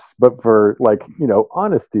warm-ups, but for, like,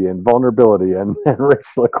 honesty and vulnerability and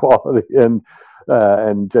racial equality and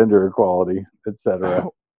gender equality, etc.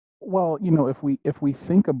 Well, if we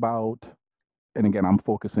think about, and again, I'm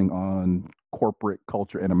focusing on corporate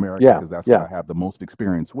culture in America Yeah. because that's what Yeah. I have the most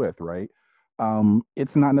experience with, right?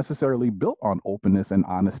 It's not necessarily built on openness and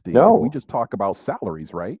honesty. If we No. just talk about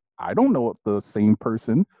salaries, right? I don't know if the same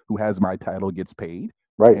person who has my title gets paid,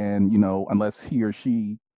 Right. and unless he or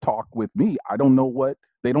she talk with me, I don't know what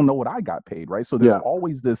they don't know what I got paid, right? So there's Yeah.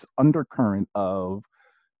 always this undercurrent of,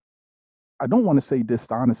 I don't want to say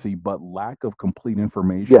dishonesty, but lack of complete Yes.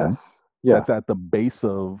 information Yeah. that's at the base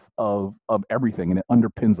of everything, and it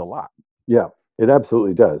underpins a lot. Yeah. It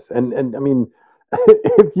absolutely does. And I mean,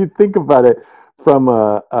 if you think about it from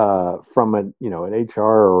a an HR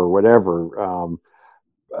or whatever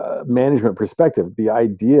management perspective, the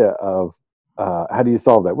idea of how do you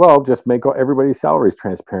solve that? Well, just make everybody's salaries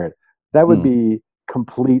transparent. That would Mm. be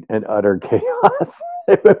complete and utter chaos.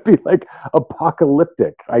 It would be like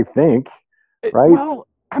apocalyptic, I think, right? Well,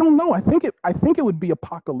 I don't know. I think it would be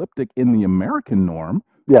apocalyptic in the American norm,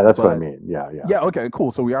 Yeah, that's what I but mean. Yeah, yeah. yeah, okay,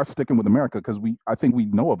 cool. So we are sticking with America because I think we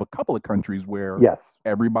know of a couple of countries where Yes.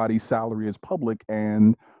 everybody's salary is public,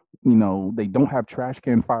 and they don't have trash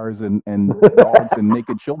can fires and dogs and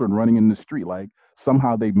naked children running in the street. Like,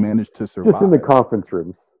 somehow they've managed to Just in the survive. conference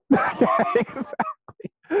rooms.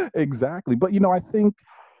 Exactly. But I think,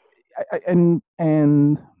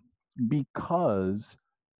 and because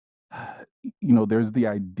there's the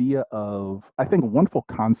idea of, I think a wonderful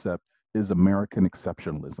concept is American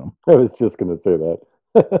exceptionalism. I was just going to say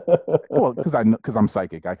that. Well, because I know, because I'm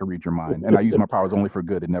psychic, I can read your mind, and I use my powers only for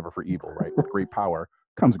good and never for evil. Right? With great power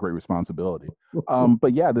comes great responsibility.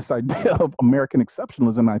 But yeah, this idea of American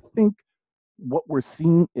exceptionalism, I think what we're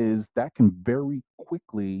seeing is that can very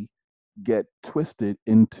quickly get twisted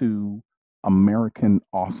into American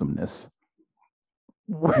awesomeness,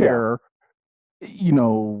 Yeah. where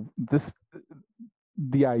this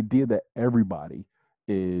the idea that everybody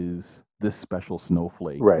is this special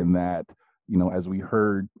snowflake, Right. and that, as we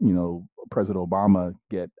heard, President Obama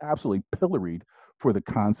get absolutely pilloried for the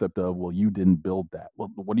concept of, well, you didn't build that. Well,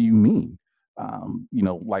 what do you mean?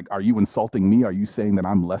 Like, are you insulting me? Are you saying that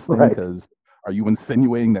I'm less than? Right. Because are you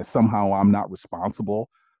insinuating that somehow I'm not responsible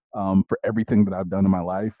for everything that I've done in my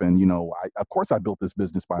life? And of course, I built this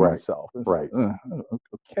business by Right. myself. Right.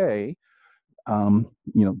 Okay.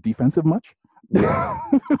 Defensive much? Yeah.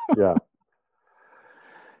 Yeah.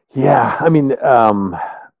 Yeah. I mean, an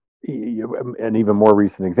even more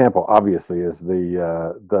recent example, obviously, is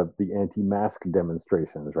the anti-mask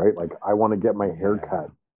demonstrations, right? Like, I want to get my hair Yeah.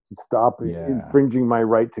 cut. Stop Yeah. infringing my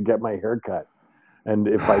right to get my hair cut. And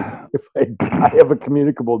if I die of a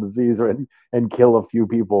communicable disease and kill a few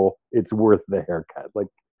people, it's worth the haircut. Like,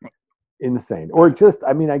 insane. Or just,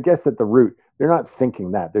 I mean, I guess at the root, they're not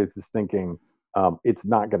thinking that. They're just thinking, it's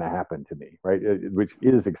not going to happen to me, right? Which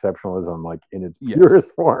is exceptionalism, like in its Yes. purest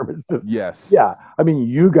form. It's just, Yes. yeah. I mean,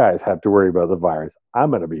 you guys have to worry about the virus. I'm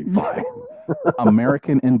going to be fine.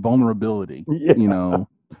 American invulnerability. Yeah.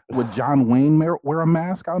 Would John Wayne wear a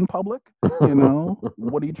mask out in public?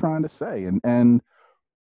 What are you trying to say? And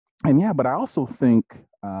yeah, but I also think,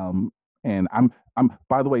 and I'm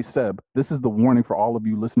by the way, Seb, this is the warning for all of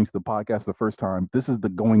you listening to the podcast the first time. This is the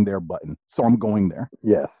going there button. So I'm going there.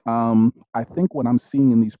 Yes. I think what I'm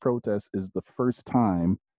seeing in these protests is the first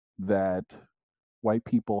time that white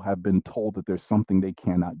people have been told that there's something they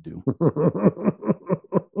cannot do.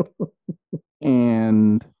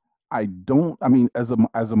 And I mean, as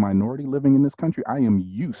a minority living in this country, I am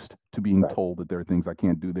used to being Right. told that there are things I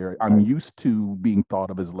can't do there. I'm used to being thought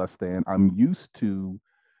of as less than. I'm used to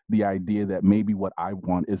the idea that maybe what I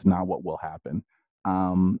want is not what will happen.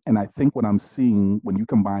 And I think what I'm seeing when you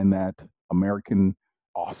combine that American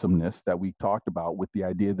awesomeness that we talked about with the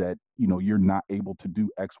idea that, you're not able to do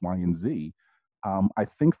X, Y, and Z, I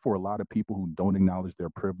think for a lot of people who don't acknowledge their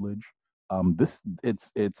privilege, this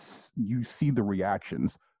it's you see the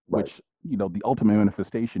reactions, Right. which, the ultimate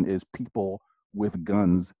manifestation is people with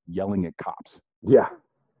guns yelling at cops. Yeah.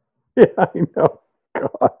 Yeah, I know.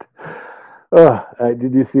 God.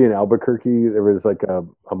 Did you see in Albuquerque there was like a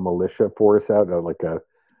militia force out, or like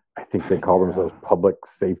I think they call Yeah. themselves public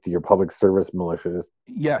safety or public service militias,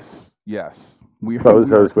 Yes. We are bozos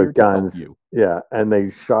here with to help guns. you. Yeah, and they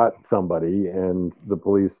shot somebody, and the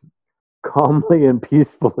police calmly and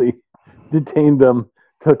peacefully detained them,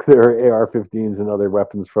 took their AR-15s and other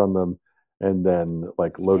weapons from them, and then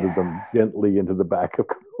like loaded them gently into the back of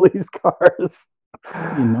police cars.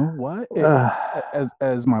 You know what?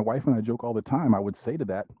 As my wife and I joke all the time, I would say to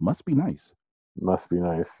that, must be nice. Must be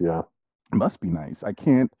nice, yeah. Must be nice. I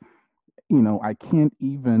can't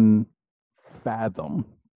even fathom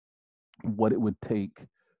what it would take,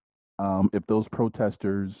 if those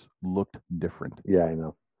protesters looked different. Yeah, I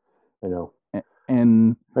know. I know.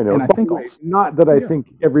 And I know. and I By think the way, also, not that I yeah, think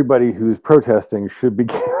everybody who's protesting should be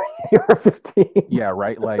carrying AR-15s. yeah,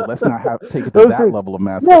 right. Like, let's not take it to Those that are level of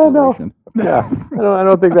mass no. isolation. Yeah, I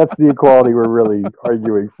don't think that's the equality we're really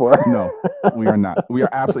arguing for. No, we are not. We are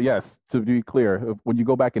absolutely, yes. To be clear, when you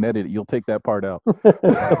go back and edit it, you'll take that part out.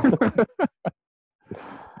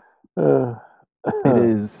 Uh, It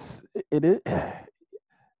is. It is.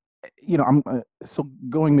 I'm so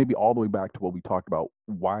going maybe all the way back to what we talked about.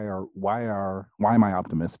 Why am I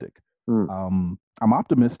optimistic? hmm, I'm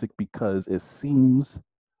optimistic because it seems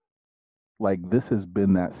like this has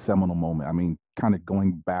been that seminal moment. I mean, kind of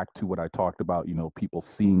going back to what I talked about, people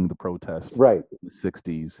seeing the protests right, in the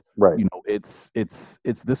 60s. right,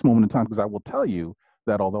 It's this moment in time, because I will tell you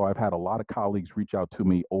that although I've had a lot of colleagues reach out to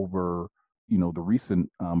me over, the recent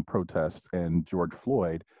protests and George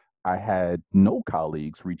Floyd, I had no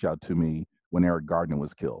colleagues reach out to me when Eric Gardner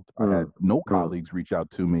was killed. I hmm, had no hmm, colleagues reach out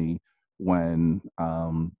to me when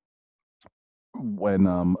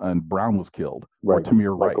and Brown was killed, or right.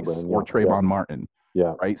 Tamir Michael Rice, Brown, or yeah, Trayvon Martin,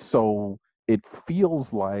 yeah, right? So it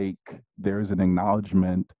feels like there's an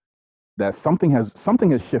acknowledgement that something has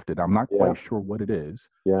shifted. I'm not yeah, quite sure what it is,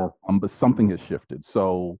 yeah. but something has shifted.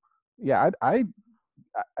 So yeah, I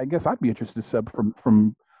guess I'd be interested, Seb,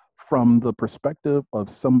 from the perspective of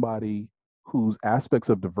somebody whose aspects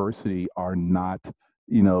of diversity are not,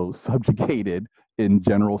 subjugated in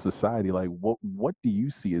general society. Like, what do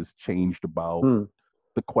you see has changed about Hmm.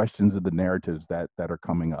 the questions and the narratives that are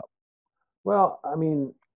coming up? Well, I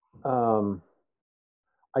mean, um,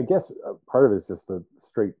 I guess part of it is just the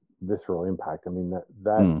straight visceral impact. I mean, that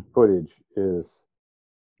Mm, footage is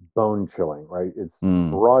bone chilling, right? It's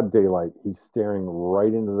mm, broad daylight. He's staring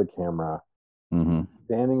right into the camera, mm-hmm.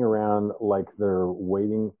 standing around like they're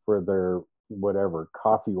waiting for their whatever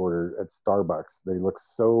coffee order at Starbucks. They look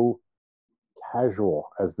so casual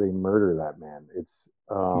as they murder that man.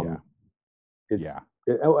 Yeah. It's Yeah.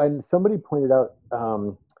 oh, and somebody pointed out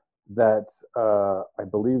that I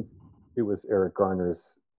believe it was Eric Garner's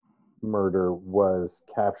murder was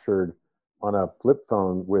captured on a flip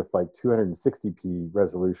phone with like 260p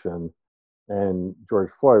resolution, and George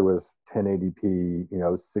Floyd was 1080p,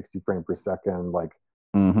 60 frame per second, like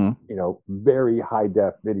Mm-hmm. very high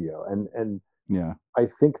def video, and Yeah. I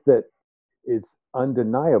think that it's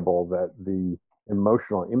undeniable that the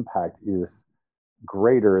emotional impact is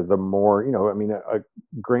greater the more I mean, a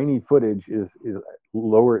grainy footage is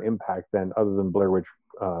lower impact than, other than Blair Witch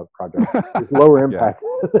Project, is lower Yeah. impact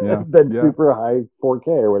Yeah. than Yeah. super high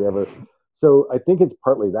 4K or whatever. So I think it's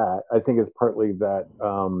partly that. I think it's partly that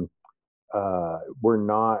we're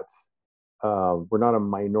not a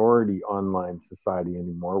minority online society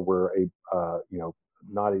anymore. We're a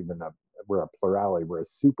not even a we're a plurality. We're a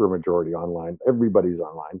super majority online. Everybody's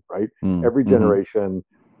online, right? Every Mm-hmm. generation,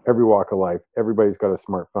 every walk of life, everybody's got a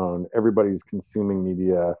smartphone. Everybody's consuming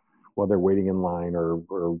media while they're waiting in line or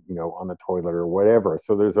on the toilet or whatever.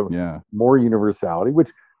 So there's a Yeah. more universality. Which,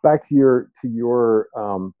 back to your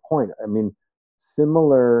point, I mean,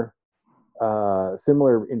 similar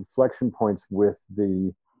similar inflection points with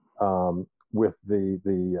the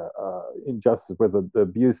injustice, with the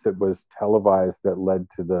abuse that was televised that led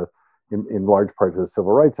to in large parts of the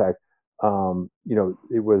Civil Rights Act.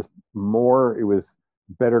 It was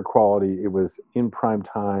better quality. It was in prime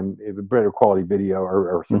time. It was better quality video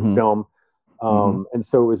or sort of Mm-hmm. film. Mm-hmm. And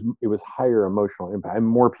so it was higher emotional impact, and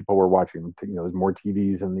more people were watching. There's more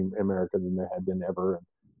TVs in America than there had been ever. And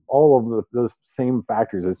all of those same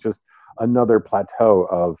factors. It's just another plateau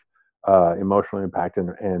of emotional impact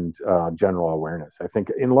and general awareness. I think,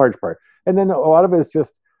 in large part, and then a lot of it is just,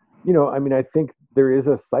 I mean, I think there is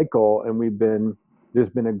a cycle, and there's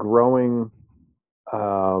been a growing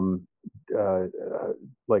um, uh,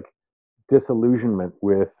 like disillusionment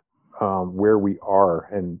with where we are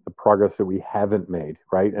and the progress that we haven't made,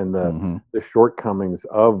 right? And Mm-hmm. the shortcomings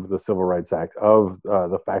of the Civil Rights Act, of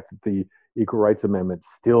the fact that the Equal Rights Amendment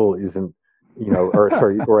still isn't, or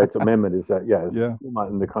sorry, Equal Rights Amendment is that, yeah, it's Yeah. still not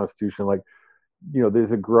in the Constitution. Like,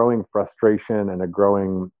 there's a growing frustration and a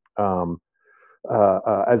growing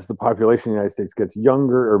as the population in the United States gets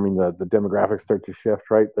younger, or I mean, the demographics start to shift,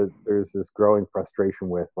 right? There's this growing frustration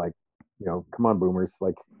with, like, come on, boomers,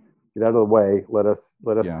 like, get out of the way. Let us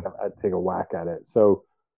Yeah. take a whack at it. So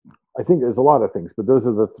I think there's a lot of things, but those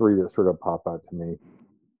are the three that sort of pop out to me.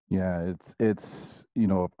 Yeah. It's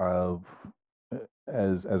of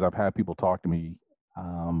as I've had people talk to me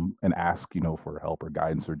and ask for help or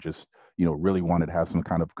guidance, or just really wanted to have some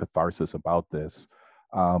kind of catharsis about this.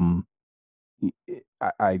 Um,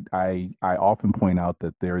 I often point out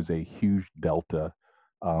that there is a huge delta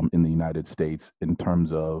in the United States in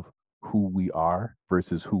terms of who we are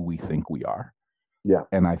versus who we think we are. Yeah,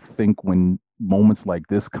 And I think when moments like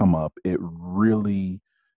this come up, it really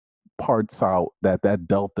parts out that that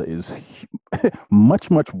delta is much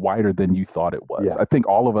wider than you thought it was. yeah, I think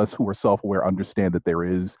all of us who are self-aware understand that there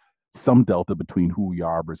is some delta between who we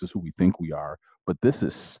are versus who we think we are. But this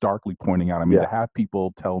is starkly pointing out. I mean, to yeah. have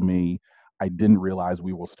people tell me, I didn't realize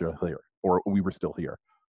we were still here, or we were still here.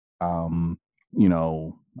 Um,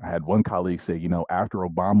 I had one colleague say, after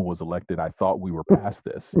Obama was elected, I thought we were past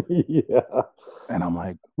this. Yeah. And I'm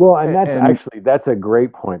like, Well, and and that's a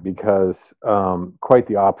great point, because quite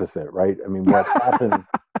the opposite, right? I mean, what happened?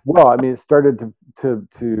 Well, I mean, it started to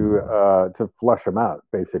flush them out,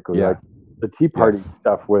 basically. Like, yeah, the Tea yes, Party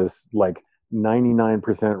stuff was like 99%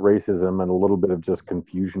 racism and a little bit of just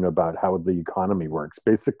confusion about how the economy works,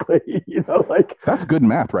 basically. Like, that's good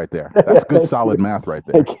math right there. That's good thank you, solid math right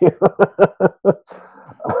there. thank you.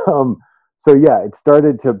 um, so yeah, it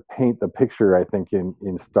started to paint the picture, I think, in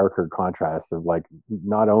starker contrast of, like,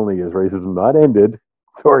 not only is racism not ended,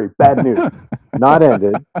 sorry, bad news, not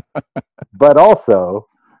ended, but also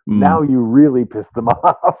now Mm. you really pissed them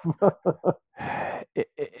off.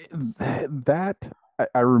 That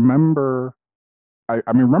I remember. I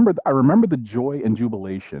remember the joy and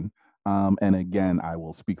jubilation. And again, I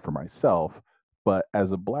will speak for myself. But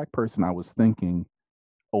as a black person, I was thinking,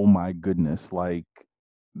 oh my goodness, like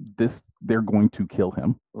this, they're going to kill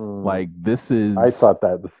him. Mm, Like this is, I thought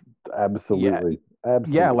that was yeah, absolutely, yeah.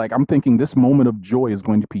 absolutely. Like I'm thinking this moment of joy is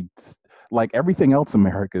going to be like everything else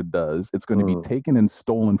America does. It's going to be Mm. taken and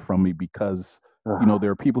stolen from me because Ah, there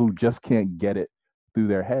are people who just can't get it through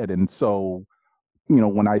their head. And so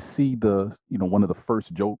when I see one of the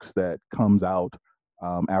first jokes that comes out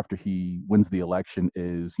after he wins the election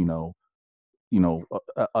is,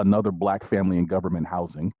 another black family in government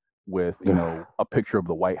housing. with, a picture of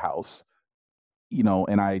the White House,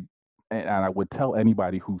 and I would tell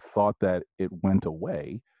anybody who thought that it went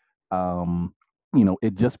away, um,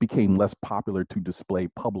 it just became less popular to display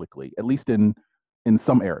publicly, at least in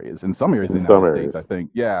some areas. In some areas in in the some United States, areas. I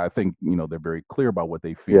think they're very clear about what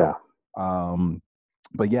they Yeah. feel. Um,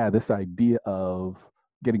 but yeah, this idea of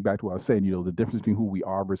getting back to what I was saying, the difference between who we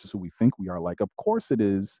are versus who we think we are. Like, of course, it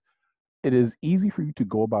is easy for you to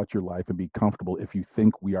go about your life and be comfortable if you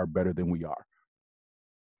think we are better than we are.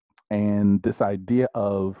 And this idea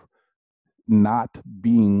of not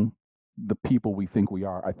being the people we think we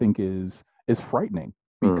are, I think is frightening,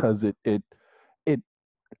 Mm. because it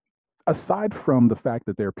aside from the fact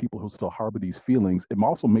that there are people who still harbor these feelings, it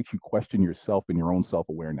also makes you question yourself and your own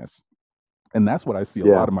self-awareness. And that's what I see a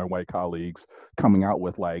Yeah. lot of my white colleagues coming out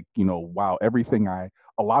with, like, wow,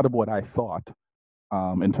 a lot of what I thought,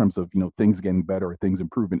 in terms of, things getting better or things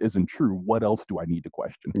improving isn't true. What else do I need to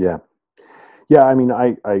question? Yeah. Yeah. I mean,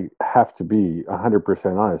 I have to be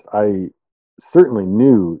 100% honest. I certainly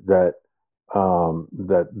knew that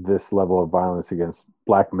that this level of violence against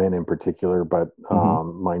black men in particular, but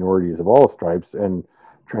Hmm. minorities of all stripes and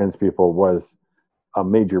trans people was a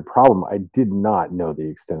major problem. I did not know the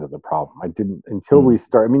extent of the problem. I didn't until we Mm.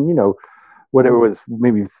 start. I mean, what it was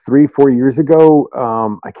maybe 3, 4 years ago.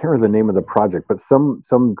 I can't remember the name of the project, but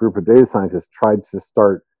some group of data scientists tried to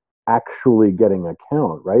start actually getting a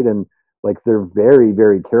count, right? And like they're very,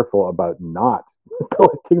 very careful about not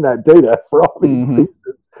collecting that data for all these Hmm.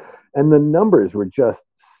 reasons. And the numbers were just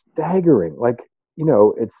staggering. Like,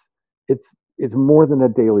 it's it's more than a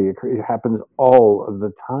daily. It happens all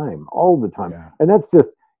the time, Yeah. and that's just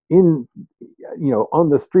in on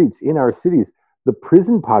the streets in our cities. The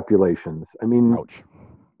prison populations. I mean, Ouch.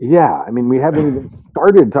 yeah. I mean, we haven't even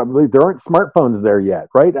started. There aren't smartphones there yet,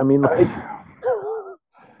 right? I mean, like, It,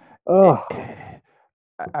 oh,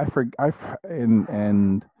 I forg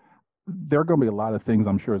and there are going to be a lot of things,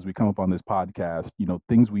 I'm sure, as we come up on this podcast,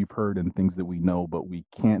 things we've heard and things that we know, but we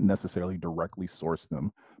can't necessarily directly source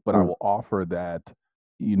them. But I mm, will offer that,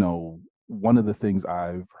 you know, one of the things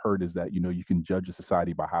I've heard is that, you can judge a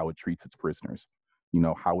society by how it treats its prisoners,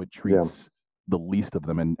 how it yeah, treats the least of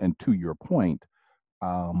them. And to your point,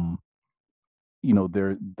 um,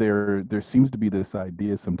 there seems to be this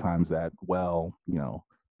idea sometimes that, well,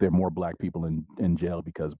 there are more black people in jail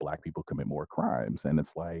because black people commit more crimes. And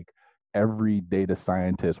it's like, every data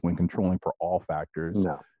scientist, when controlling for all factors,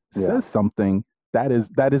 no, yeah, says something that is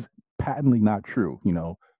patently not true.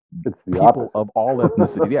 it's the People opposite. of all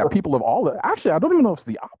ethnicity, yeah, people of all, actually, I don't even know if it's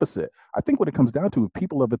the opposite. I think what it comes down to is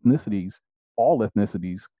people of ethnicities, all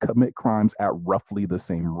ethnicities commit crimes at roughly the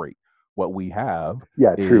same rate. What we have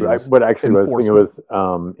Yeah, true. is What actually was thinking enforcement.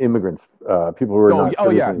 was immigrants, people who are Oh, not oh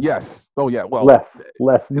yeah, citizens. yes. Oh yeah. Well, Much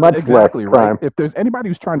less exactly right. crime. If there's anybody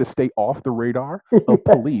who's trying to stay off the radar of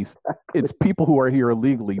Yes, police, exactly. it's people who are here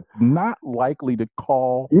illegally, not likely to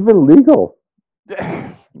call. Even legal.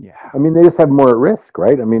 Yeah, I mean, they just have more at risk,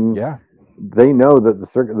 right? I mean, yeah, they know that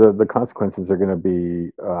the consequences are going to be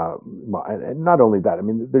well, and not only that. I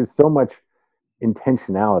mean, there's so much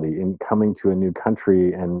intentionality in coming to a new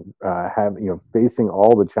country and have facing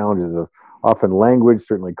all the challenges of often language,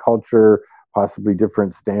 certainly culture, possibly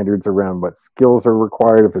different standards around what skills are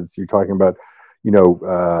required. If it's you're talking about,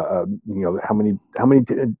 how many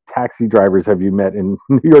taxi drivers have you met in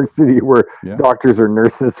New York City where yeah, doctors or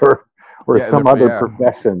nurses or yeah. some other Yeah.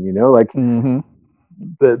 profession? Like Mm-hmm.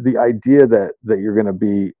 the idea that you're going to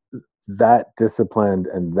be that disciplined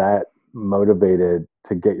and that motivated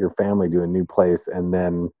to get your family to a new place and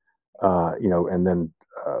then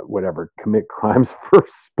whatever commit crimes for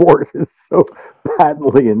sport is so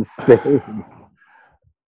patently insane.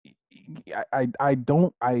 I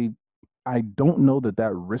don't know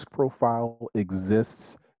that risk profile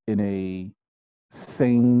exists in a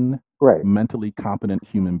sane, Right, mentally competent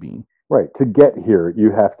human being. right. To get here,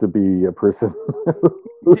 you have to be a person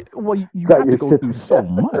who's Well, you got have to your go shit through so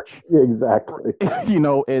together. much. Yeah, exactly. Yeah,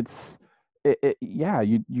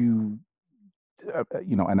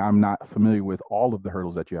 and I'm not familiar with all of the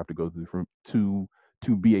hurdles that you have to go through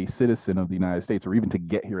to be a citizen of the United States, or even to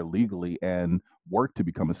get here legally and work to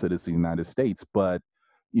become a citizen of the United States. But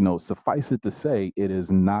suffice it to say, it is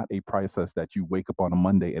not a process that you wake up on a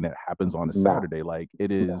Monday and it happens on a No, Saturday. Like,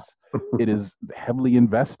 no. it is heavily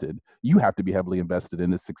invested. You have to be heavily invested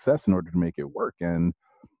in its success in order to make it work. And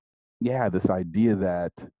yeah, this idea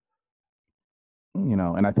that,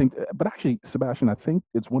 and I think, but actually, Sebastian, I think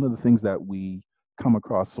it's one of the things that we come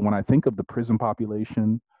across. So when I think of the prison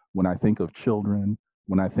population, when I think of children,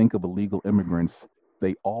 when I think of illegal immigrants,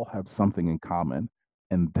 they all have something in common,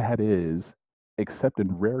 and that is except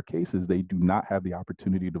in rare cases, they do not have the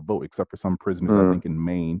opportunity to vote, except for some prisoners, I Mm, think, in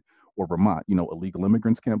Maine or Vermont. Illegal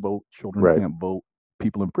immigrants can't vote, children right. can't vote,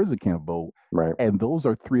 people in prison can't vote. Right. And those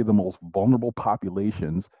are three of the most vulnerable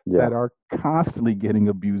populations Yeah. that are constantly getting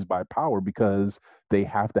abused by power because they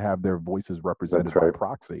have to have their voices That's represented by right.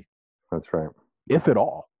 proxy, That's right. if at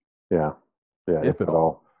all. Yeah. Yeah. If If at at all.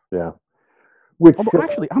 all. Yeah. Which Although,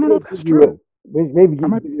 actually, I don't know may if that's give you a true. maybe I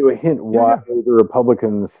might, give you a hint yeah, why the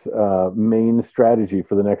Republicans' main strategy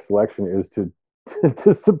for the next election is to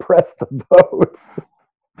to suppress the votes.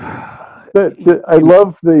 yeah. But I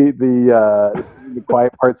love the saying the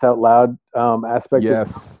quiet parts out loud aspect of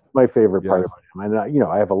Yes, my favorite part yes. about him. And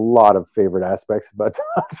I have a lot of favorite aspects about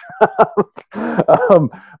Donald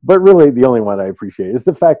Trump. But really, the only one I appreciate is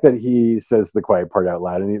the fact that he says the quiet part out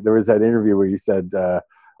loud. And there was that interview where he said,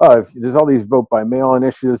 "Oh, if there's all these vote by mail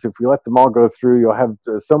initiatives, if we let them all go through, you'll have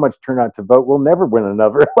so much turnout to vote. We'll never win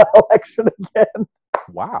another election again."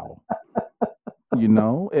 Wow.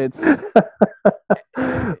 It's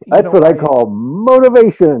That's what I I call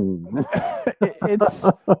motivation. it's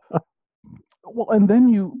well, and then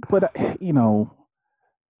but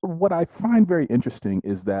what I find very interesting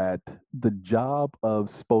is that the job of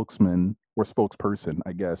spokesman or spokesperson,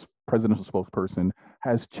 I guess, presidential spokesperson,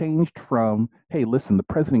 has changed from, hey, listen, the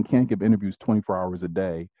president can't give interviews 24 hours a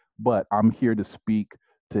day, but I'm here to speak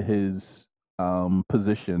to his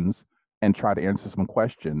positions and try to answer some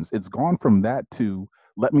questions. It's gone from that to,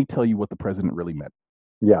 let me tell you what the president really meant.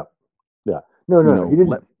 Yeah, yeah. No, You no, no. know,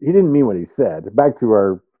 let He didn't mean what he said. Back to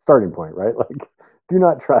our starting point, right? Like, do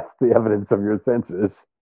not trust the evidence of your senses.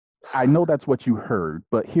 I know that's what you heard,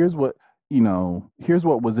 but here's what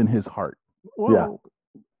was in his heart. Yeah, Well,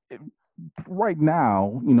 right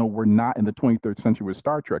now, we're not in the 23rd century with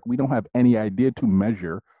Star Trek. We don't have any idea to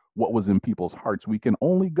measure what was in people's hearts. We can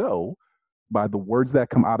only go by the words that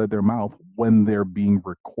come out of their mouth when they're being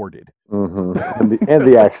recorded. and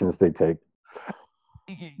the actions they take.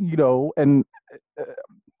 And uh,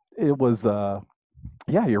 it was,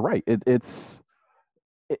 yeah, you're right.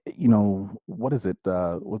 What is it?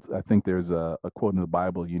 I think there's a quote in the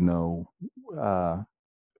Bible, uh,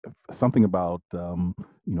 something about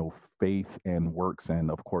faith and works,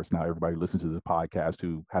 and of course now everybody who listens to this podcast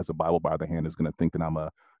who has a Bible by the hand is going to think that I'm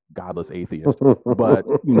a godless atheist. But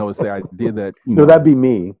it's the idea that No, that'd be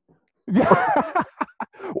me.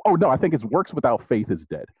 oh no, I think it's works without faith is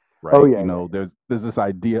dead, Oh right? yeah, yeah, There's this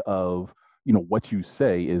idea of what you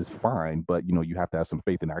say is fine, but you have to have some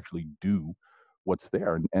faith and actually do what's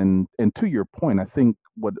there. And to your point, I think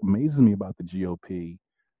what amazes me about the GOP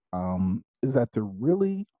is that they're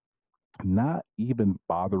really not even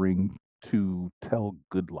bothering to tell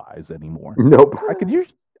good lies anymore. yeah. Nope.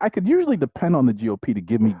 I could usually depend on the GOP to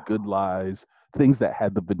give me good lies, things that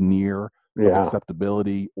had the veneer of Yeah,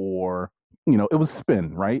 acceptability, or it was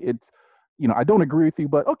spin, right? It's I don't agree with you,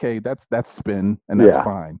 but okay, that's spin and that's yeah,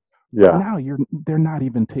 fine. But yeah. now they're not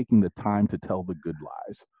even taking the time to tell the good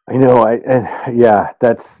lies. I know. Yeah.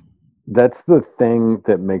 That's the thing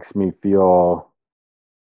that makes me feel.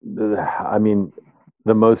 I mean,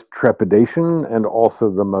 the most trepidation and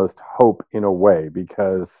also the most hope in a way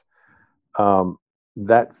because um,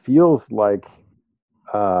 that feels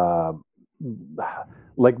uh,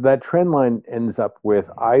 like that trend line ends up with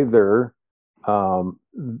either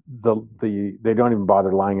they don't even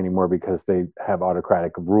bother lying anymore because they have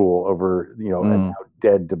autocratic rule over a Mm, now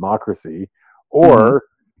dead democracy, hmm or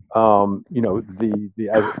the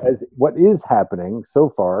as what is happening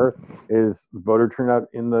so far is voter turnout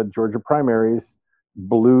in the Georgia primaries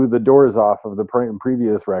blew the doors off of the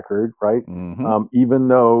previous record, right? hmm Even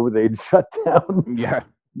though they'd shut down Yeah.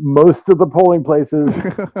 most of the polling places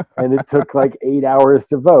and it took like 8 hours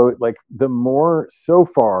to vote. Like the more so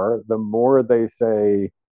far, the more they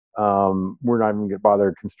say we're not even going to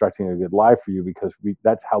bother constructing a good lie for you because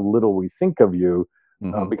that's how little we think of you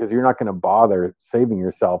hmm because you're not going to bother saving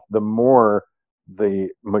yourself. The more the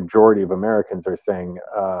majority of Americans are saying,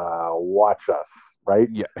 "Watch us," right?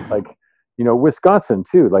 Yeah. Like Wisconsin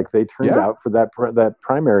too. Like they turned Yeah. out for that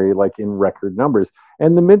primary like in record numbers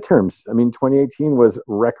and the midterms. I mean, 2018 was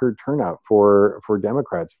record turnout for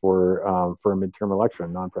Democrats for a midterm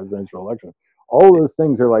election, non-presidential election. All those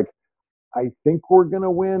things are like, I think we're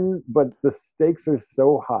gonna win, but the stakes are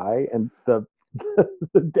so high and the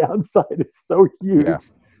downside is so Yeah. huge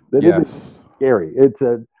that it Yes. is scary.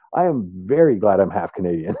 I am very glad I'm half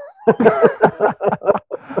Canadian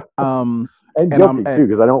um, and and I'm guilty and too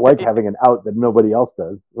because I don't like having an out that nobody else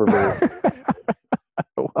does. Or very,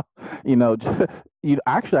 well,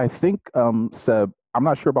 actually, I think Seb, I'm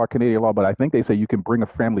not sure about Canadian law, but I think they say you can bring a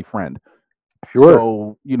family friend. Sure,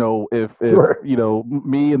 So, if sure,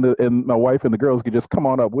 me and my wife and the girls could just come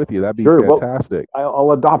on up with you, that'd be sure. Well, fantastic.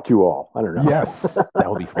 I'll adopt you all. I don't know. Yes, that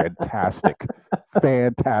would be fantastic.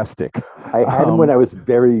 Fantastic. I had him when Um, I was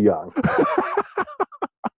very young.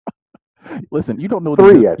 Listen, you don't know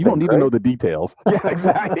Three, I you don't think, need to right? know the details. Yeah,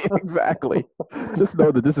 exactly, exactly. Just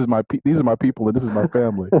know that these are my people and this is my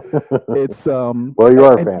family. It's Well, you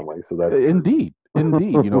are and family, so that's true. indeed,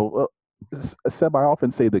 indeed. Seb, I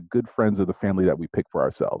often say that good friends are the family that we pick for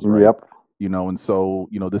ourselves, right? Yep. And so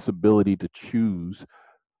this ability to choose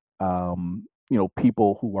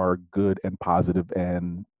people who are good and positive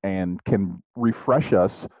and can refresh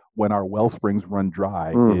us when our well springs run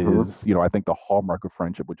dry Hmm. is, I think the hallmark of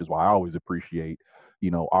friendship, which is why I always appreciate,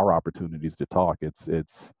 our opportunities to talk.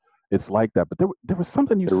 It's like that. But there was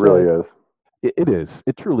something you It really said. is. It is.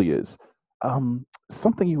 It truly is.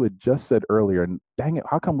 Something you had just said earlier, and dang it,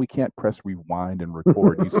 how come we can't press rewind and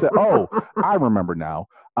record? You said, "Oh, I remember now."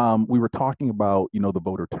 We were talking about, the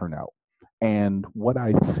voter turnout, and what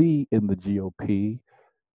I see in the GOP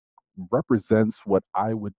represents what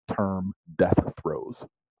I would term death throes.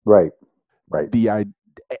 Right. Right. The I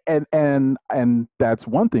and that's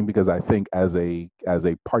one thing because I think as a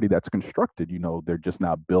party that's constructed, they're just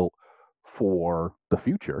not built for the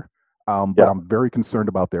future. But Yeah. I'm very concerned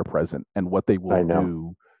about their present and what they will I know.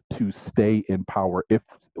 do to stay in power if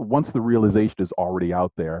once the realization is already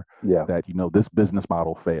out there Yeah. that this business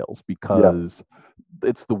model fails Yeah. because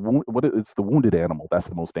it's the wounded animal that's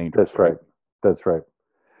the most dangerous, That's right? right. That's right.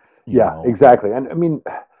 You Yeah. know, Exactly. And I mean,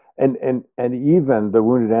 and even the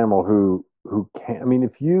wounded animal who can. I mean,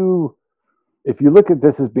 if you look at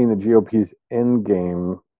this as being the GOP's end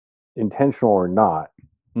game, intentional or not,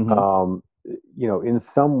 hmm um, in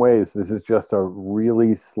some ways, this is just a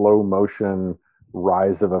really slow motion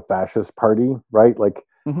rise of a fascist party, right? Like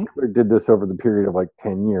hmm Hitler did this over the period of like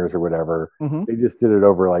 10 years or whatever. hmm They just did it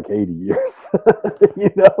over like 80 years,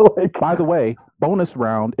 like. By the way, bonus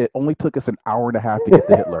round, it only took us an hour and a half to get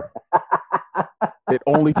to Hitler. It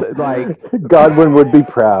only took like Godwin would be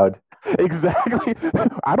proud. exactly.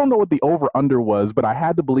 I don't know what the over under was, but I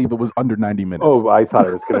had to believe it was under 90 minutes. Oh, I thought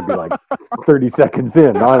it was going to be like 30 seconds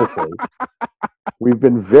in, honestly. We've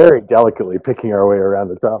been very delicately picking our way around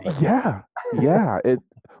the topic. Yeah, yeah.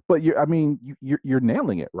 But I mean, you're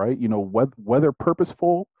nailing it, right? Whether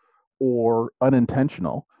purposeful or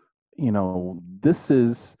unintentional, this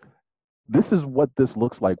is what this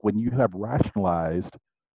looks like when you have rationalized,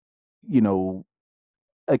 you know,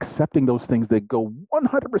 accepting those things that go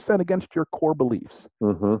 100% against your core beliefs.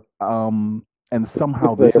 Hmm. And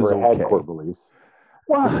somehow If they this is ever had core okay. beliefs.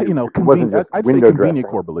 Well, If it wasn't just I'd say window convenient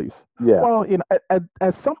dressing. core beliefs. Yeah. Well,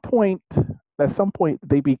 at some point,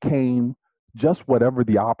 they became just whatever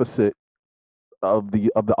the opposite of the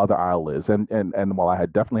other aisle is. And while I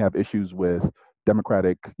had definitely have issues with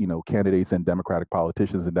Democratic, candidates and Democratic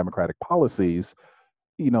politicians and Democratic policies,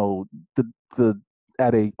 you know, the the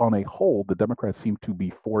at a on a whole, the Democrats seem to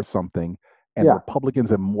be for something, and Yeah. Republicans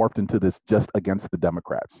have morphed into this just against the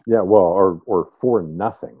Democrats. Yeah. Well, or for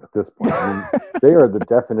nothing at this point. I mean, they are the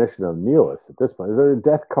definition of nihilists at this point. They're a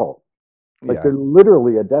death cult. Like Yeah. they're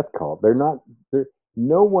literally a death cult. They're not. They're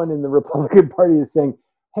no one in the Republican Party is saying,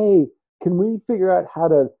 "Hey, can we figure out how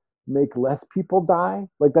to make less people die?"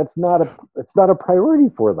 Like it's not a priority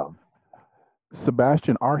for them.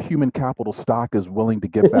 Sebastian, our human capital stock is willing to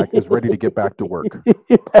get back, is ready to get back to work.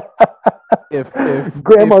 If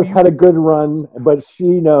Grandma's you had a good run, but she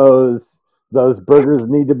knows those burgers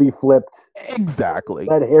need to be flipped. exactly,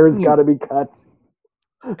 That hair's you, got to be cut.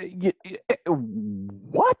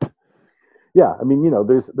 what? Yeah, I mean,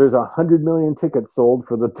 there's 100 million tickets sold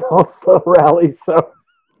for the Tulsa rally, so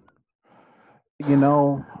You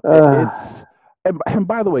know, it's uh, and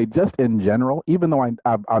by the way, just in general, even though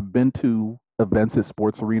I've been to events at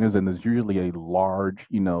sports arenas and there's usually a large,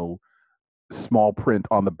 small print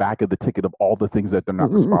on the back of the ticket of all the things that they're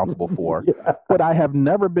not responsible for. yeah, But I have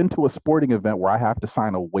never been to a sporting event where I have to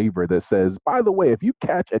sign a waiver that says, by the way, if you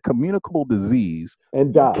catch a communicable disease, and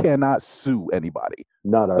you die. cannot sue anybody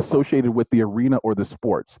Not our fault. associated with the arena or the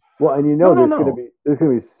sports. Well, and No, no, there's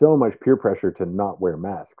gonna be so much peer pressure to not wear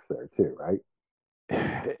masks there too, right?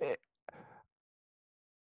 no.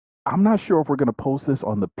 I'm not sure if we're going to post this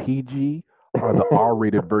on the PG or the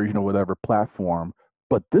R-rated version or whatever platform,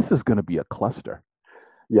 but this is going to be a cluster.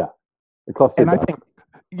 Yeah, the cluster And I duck. think,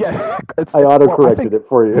 yeah, I auto well, I corrected think, it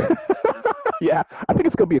for you. yeah, I think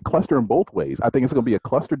it's going to be a cluster in both ways. I think it's going to be a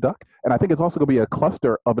cluster duck, and I think it's also going to be a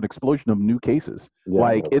cluster of an explosion of new cases. Yeah,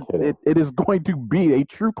 Like no kidding. it is going to be a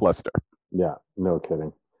true cluster. Yeah, no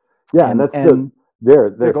kidding. Yeah, and And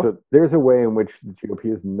there. there you go. So there's a way in which the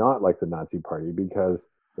GOP is not like the Nazi Party because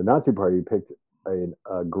The Nazi Party picked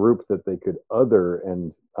a group that they could other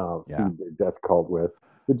and Yeah. feed their death cult with.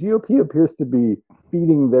 The GOP appears to be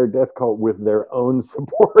feeding their death cult with their own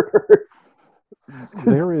supporters. It's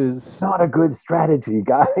There is, not a good strategy,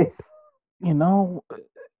 guys. you know,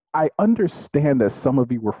 I understand that some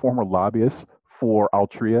of you were former lobbyists for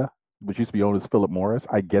Altria, which used to be owned as Philip Morris.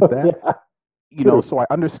 I get Oh, that. yeah, true, So I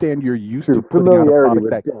understand you're used to true. putting out a Familiarity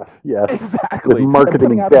product with that death, yes, with exactly, and putting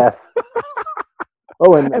marketing out a death.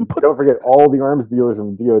 Oh, and and put don't forget all the arms dealers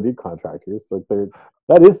and DoD contractors. Like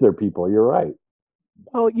that is their people. You're right.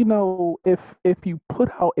 well, if you put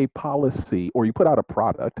out a policy or you put out a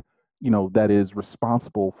product, that is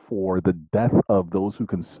responsible for the death of those who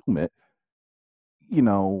consume it,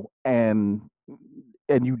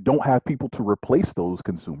 and you don't have people to replace those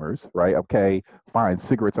consumers, right? Okay, fine,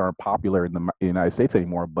 cigarettes aren't popular in the United States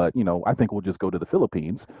anymore, but I think we'll just go to the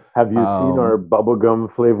Philippines. Have you seen Um, our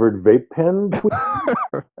bubblegum flavored vape pen tweet?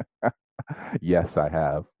 yes, I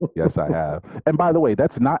have. Yes, I have. And by the way,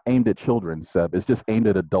 that's not aimed at children, Seb. It's just aimed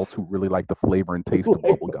at adults who really like the flavor and taste of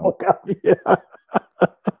Like bubblegum. bubblegum, yeah.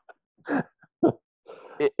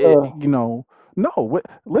 Uh, No,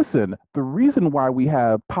 listen, the reason why we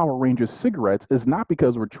have Power Rangers cigarettes is not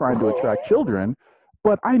because we're trying to attract children,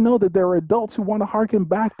 but I know that there are adults who want to harken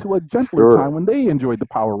back to a gentler time sure. when they enjoyed the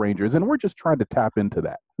Power Rangers, and we're just trying to tap into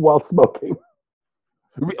that. While smoking.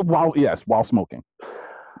 While smoking.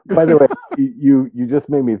 By the way, you just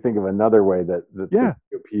made me think of another way that the Yeah.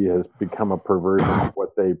 GOP has become a perversion of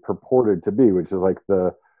what they purported to be, which is like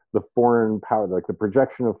the foreign power, like the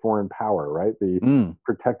projection of foreign power, right? The Mm.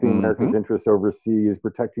 protecting Mm-hmm. America's interests overseas,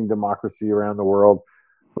 protecting democracy around the world.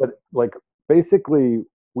 But like basically,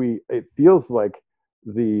 it feels like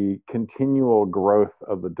the continual growth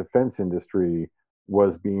of the defense industry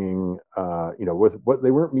was being, was what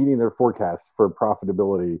they weren't meeting their forecasts for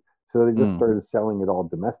profitability, so they just Mm. started selling it all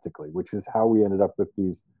domestically, which is how we ended up with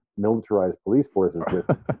these militarized police forces with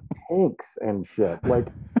tanks and shit. Like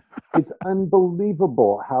it's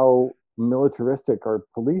unbelievable how militaristic our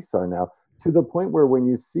police are now, to the point where when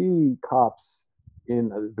you see cops in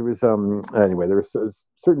there was anyway there was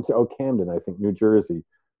certain Camden, I think, New Jersey,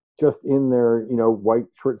 just in their white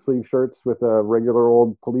short sleeve shirts with a regular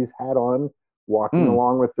old police hat on, walking Mm.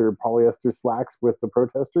 along with their polyester slacks with the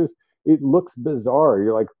protesters. It looks bizarre.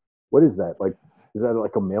 You're like, what is that? Like, is that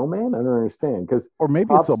like a mailman? I don't understand, because Or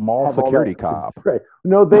maybe it's cops a mall have all that, security cop. right?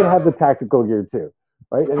 No, they have the tactical gear too,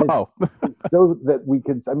 right? And Oh. it's so that we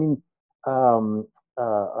could. I mean,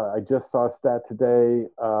 I just saw a stat today.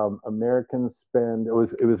 Americans spend. It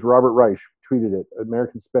was Robert Reich tweeted it.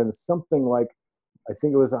 Americans spend something like, I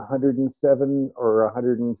think it was 107 or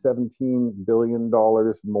 117 billion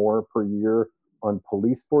dollars more per year on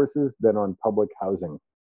police forces than on public housing.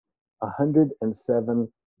 107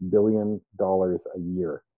 billion dollars a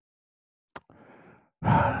year.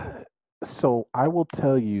 So I will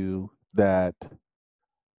tell you that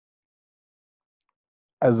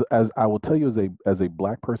as I will tell you as a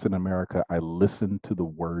black person in America, I listen to the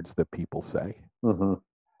words that people say. Mm-hmm.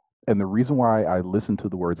 And the reason why I listen to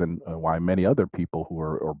the words, and why many other people who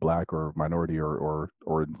are or black or minority or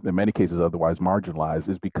in many cases otherwise marginalized,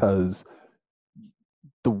 is because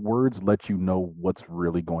the words let you know what's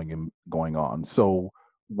really going on. So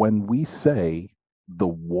when we say the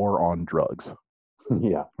war on drugs,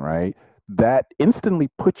 Yeah. right, that instantly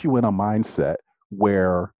puts you in a mindset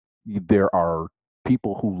where there are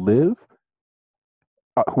people who live,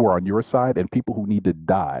 who are on your side, and people who need to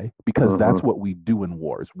die, because that's Mm-hmm. what we do in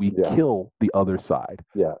wars. We Yeah. kill the other side,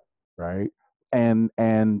 Yeah. right? And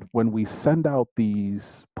when we send out these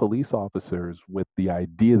police officers with the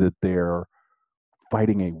idea that they're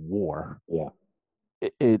fighting a war, Yeah.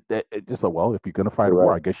 it just like, well, if you're going to fight You're a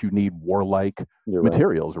war, right. I guess you need warlike You're right.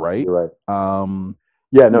 materials, right? You're right. Um,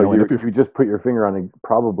 Yeah. No, and if you just put your finger on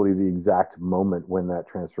probably the exact moment when that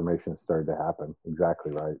transformation started to happen.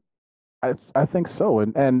 Exactly right. I think so.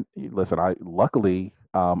 And listen, I luckily,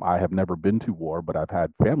 I have never been to war, but I've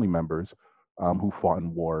had family members who fought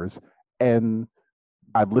in wars, and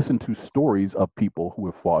I've listened to stories of people who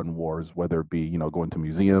have fought in wars, whether it be going to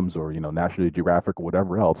museums or National Geographic or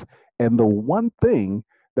whatever else. And the one thing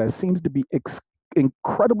that seems to be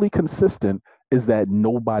incredibly consistent is that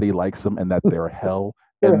nobody likes them, and that they're hell,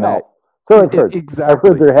 They're and that hell. So I've heard. I've heard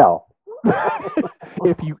exactly. they're hell.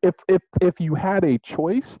 If you had a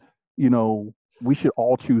choice, we should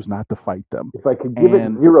all choose not to fight them. If I could give it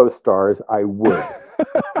And 0 stars, I would.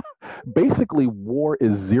 basically, war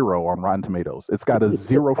is 0 on Rotten Tomatoes. It's got a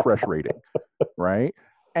 0 fresh rating, right?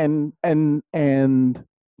 And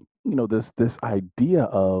this idea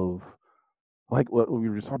of, like what we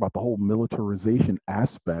were just talking about, the whole militarization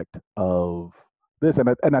aspect of this,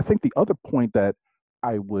 and I think the other point that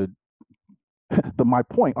I would my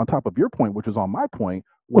point on top of your point, which was on my point,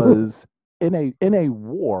 was in a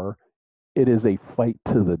war, it is a fight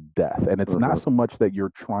to the death, and it's not Mhm. so much that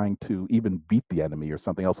you're trying to even beat the enemy or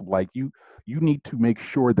something else. Like you need to make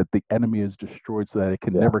sure that the enemy is destroyed so that it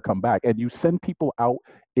can Yeah, never come back, and you send people out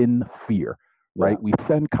in fear, yeah, right? We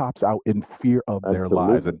send cops out in fear of their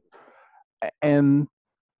lives, absolutely. and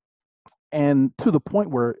and to the point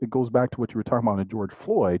where it goes back to what you were talking about in George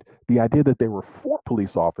Floyd, the idea that there were four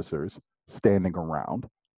police officers standing around,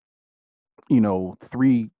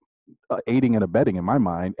 three aiding and abetting in my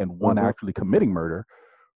mind, and one Hmm. actually committing murder.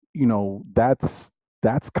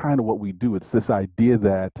 That's kind of what we do. It's this idea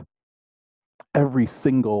that every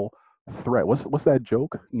single threat. What's that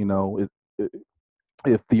joke?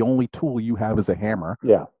 If the only tool you have is a hammer,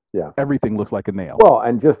 Yeah, yeah. everything looks like a nail. Well,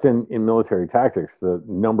 and just in military tactics, the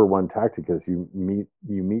number one tactic is you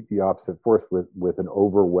meet the opposite force with an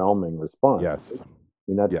overwhelming response. Yes, Right? I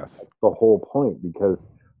mean, that's yes. the whole point, because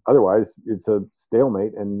otherwise it's a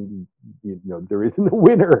stalemate, and there isn't a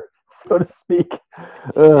winner, so to speak.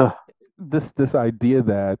 It, Uh, this idea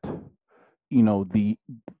that you know the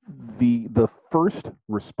the first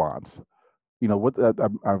response. What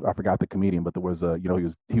I forgot the comedian, but there was a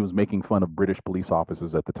he was making fun of British police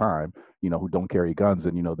officers at the time, who don't carry guns,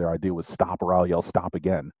 and their idea was stop or I'll yell stop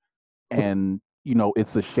again. And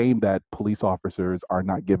it's a shame that police officers are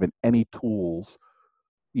not given any tools,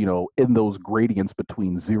 in those gradients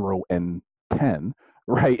between 0 and 10,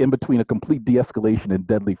 right, in between a complete de-escalation and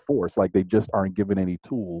deadly force. Like they just aren't given any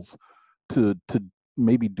tools to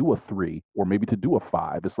maybe do a 3 or maybe to do a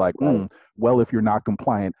 5. It's like, right. well, if you're not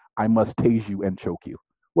compliant, I must tase you and choke you.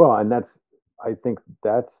 Well, and I think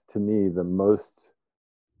that's, to me, the most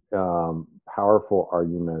powerful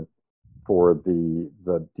argument for the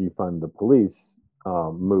defund the police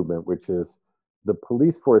movement, which is the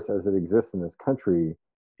police force as it exists in this country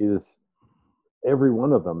is, every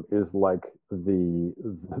one of them is like the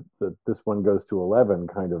this one goes to 11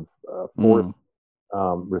 kind of force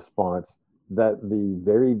Mm, response that the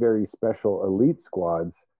very, very special elite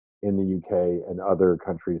squads in the UK and other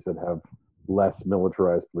countries that have less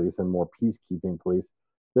militarized police and more peacekeeping police,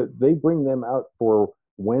 that they bring them out for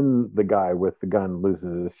when the guy with the gun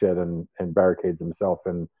loses his shit and barricades himself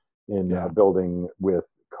in a yeah. building with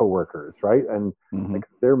coworkers, right? And Hmm. like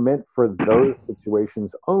they're meant for those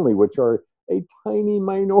situations only, which are a tiny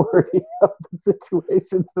minority of the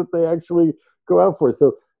situations that they actually go out for.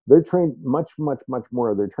 So they're trained much, much, much more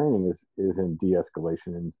of their training is in de-escalation,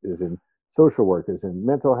 and is in social work, is in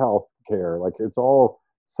mental health care. Like it's all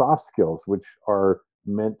soft skills which are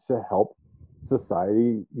meant to help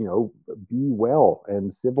society, be well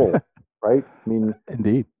and civil, right? I mean,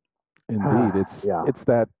 Indeed, indeed. It's yeah, it's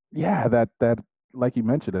that yeah that like you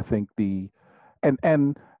mentioned. I think the and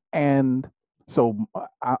and and so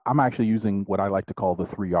I'm actually using what I like to call the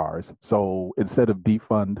 3 R's. So instead of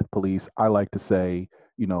defund police, I like to say,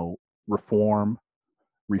 reform,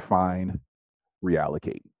 refine,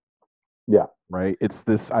 reallocate. yeah, Right? It's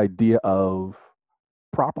this idea of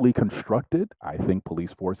properly constructed. I think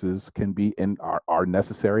police forces can be and are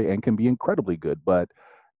necessary and can be incredibly good. But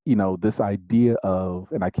this idea of,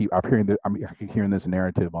 and I keep hearing this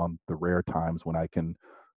narrative on the rare times when I can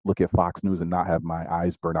look at Fox News and not have my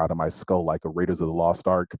eyes burn out of my skull like a Raiders of the Lost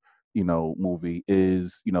Ark, movie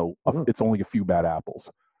is, mhm, it's only a few bad apples.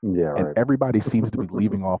 yeah, And right. everybody seems to be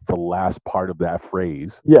leaving off the last part of that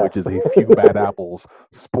phrase, Yes, which is a few bad apples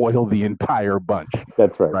spoil the entire bunch,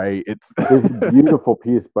 that's right. right? It's There's a beautiful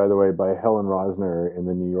piece, by the way, by Helen Rosner in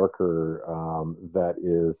the New Yorker, that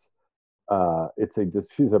is,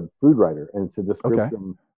 she's a food writer, and it's a okay.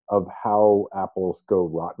 description of how apples go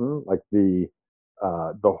rotten, like the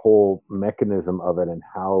whole mechanism of it, and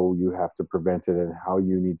how you have to prevent it, and how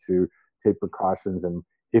you need to take precautions, and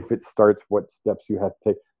if it starts, what steps you have to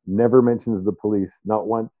take. Never mentions the police, not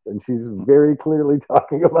once, and she's very clearly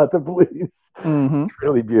talking about the police. Mm-hmm.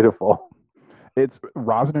 Really beautiful. It's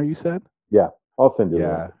Rosner, you said? Yeah, I'll send you the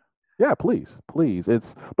link. Yeah. Yeah, please, please.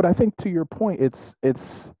 But I think to your point,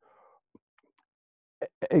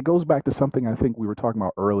 it goes back to something I think we were talking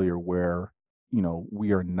about earlier, where,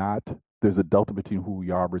 we are not, there's a delta between who we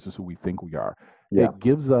are versus who we think we are. Yeah, It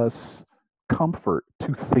gives us comfort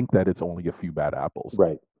to think that it's only a few bad apples,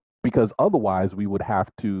 right. because otherwise we would have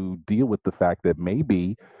to deal with the fact that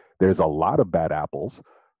maybe there's a lot of bad apples.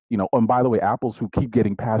 And by the way, apples who keep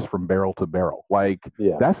getting passed from barrel to barrel. Like,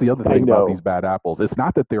 Yeah, that's the other I thing about these know. bad apples. It's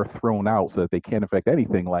not that they're thrown out so that they can't affect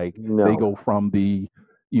anything. Like, they No, go from the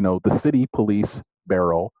city police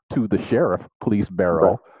barrel to the sheriff police right.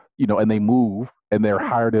 barrel, and they move and they're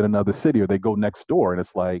hired in another city, or they go next door, and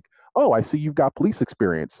it's like, oh, I see you've got police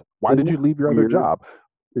experience. Why Isn't did it you leave your other weird? job?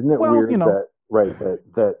 Isn't it Well, weird that right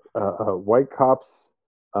that white cops,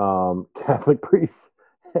 Catholic priests,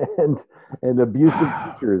 and abusive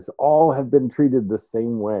teachers all have been treated the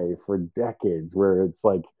same way for decades? Where it's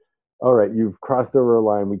like, all right, you've crossed over a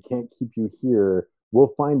line. We can't keep you here.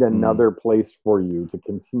 We'll find mm, another place for you to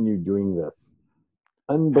continue doing this.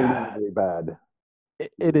 Unbelievably bad.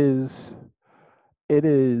 it is, it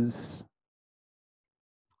is,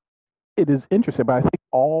 it is interesting, but I think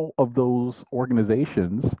all of those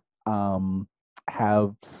organizations um,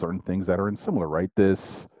 have certain things that are in similar, right?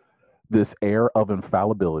 This air of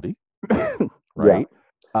infallibility, Yeah, right?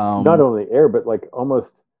 not Um, only air, but like almost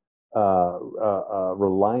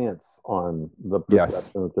reliance on the yes,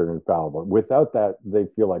 perception that they're infallible. Without that, they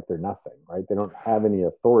feel like they're nothing, right? They don't have any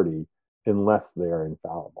authority unless they are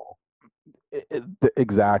infallible.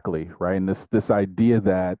 exactly, right. And this idea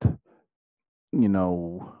that you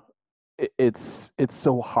know it's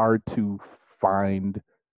so hard to find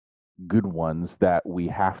good ones that we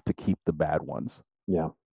have to keep the bad ones. Yeah.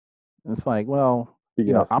 It's like, well,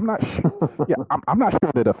 Yes. I'm not sure. Yeah, I'm not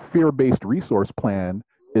sure that a fear-based resource plan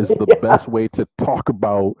is the Yeah. best way to talk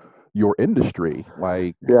about your industry.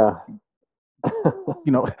 Like, Yeah.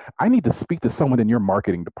 you know, I need to speak to someone in your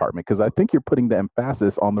marketing department because I think you're putting the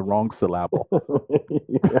emphasis on the wrong syllable.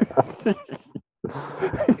 Yeah.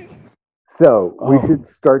 So we Oh, should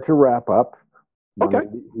start to wrap up. Want okay.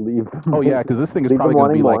 to leave Oh them yeah, because this thing is leave them probably going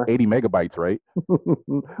to wanting be like more. 80 megabytes, right?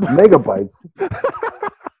 Megabytes.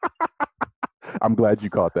 I'm glad you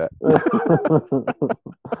caught that.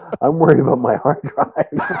 I'm worried about my hard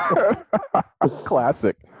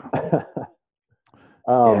Classic. drive.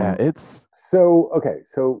 Yeah, um, it's. so okay,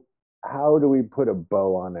 so how do we put a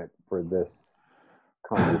bow on it for this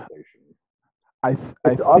conversation? I It's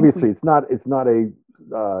think obviously we. it's not a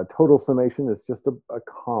total summation. It's just a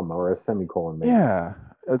comma or a semicolon, maybe. Yeah,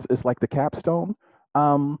 it's like the capstone.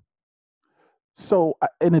 Um, so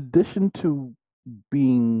in addition to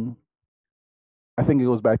being, I think it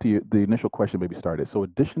goes back to the initial question maybe started. So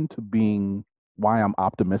addition to being why I'm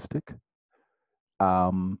optimistic,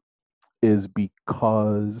 um, is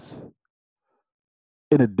because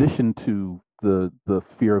in addition to the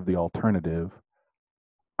fear of the alternative,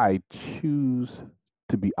 I choose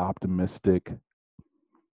to be optimistic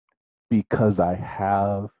because I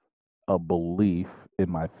have a belief in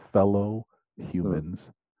my fellow Hmm. humans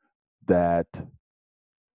that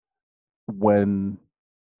when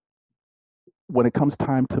it comes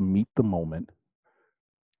time to meet the moment,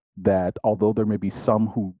 that although there may be some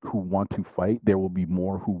who want to fight, there will be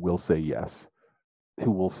more who will say yes,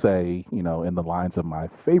 who will say, in the lines of my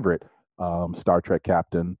favorite Star Trek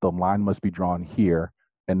captain, the line must be drawn here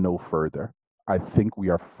and no further. I think we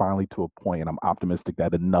are finally to a point, and I'm optimistic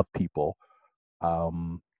that enough people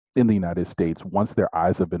um, in the United States, once their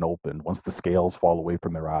eyes have been opened, once the scales fall away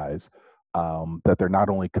from their eyes, that they're not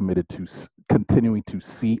only committed to continuing to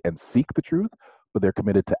see and seek the truth, but they're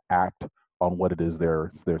committed to act on what it is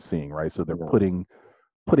they're seeing, right? So they're Yeah,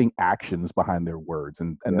 putting actions behind their words,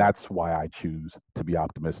 and yeah. that's why I choose to be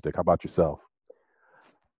optimistic. How about yourself?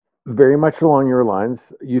 Very much along your lines.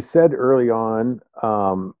 You said early on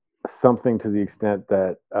something to the extent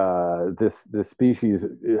that this species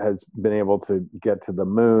has been able to get to the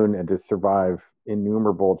moon and to survive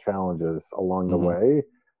innumerable challenges along the Mm-hmm. way.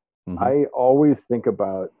 Mm-hmm. I always think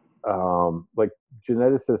about like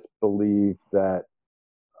geneticists believe that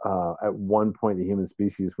at one point the human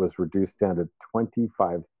species was reduced down to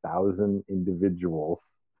 25,000 individuals.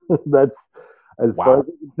 That's as far as Wow.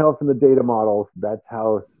 we can tell from the data models, that's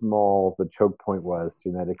how small the choke point was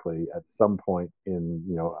genetically at some point in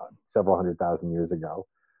several 100,000 years ago.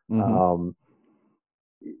 Mm-hmm. Um,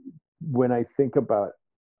 when I think about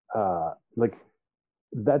like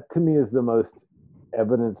that, to me is the most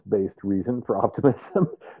evidence-based reason for optimism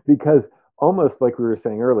because almost like we were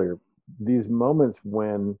saying earlier, these moments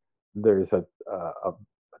when there's a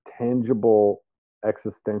tangible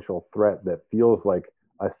existential threat that feels like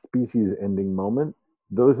a species-ending moment,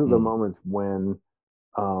 those are the Mm. moments when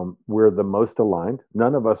we're the most aligned.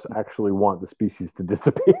 None of us actually want the species to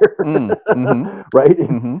disappear, Mm. Mm-hmm. right?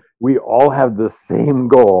 Mm-hmm. We all have the same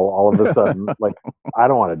goal all of a sudden. Like, I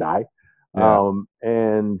don't want to die, Yeah.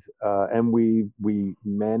 and we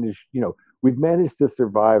manage. We've managed to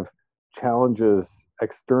survive challenges,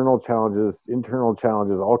 external challenges, internal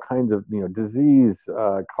challenges, all kinds of disease,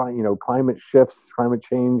 climate shifts, climate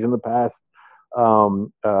change in the past,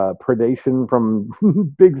 predation from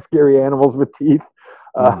big scary animals with teeth,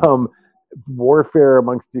 Mm. um, warfare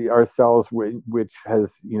amongst ourselves, which has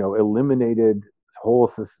eliminated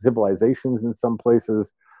whole civilizations in some places.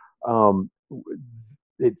 Um,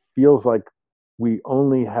 it feels like we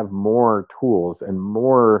only have more tools and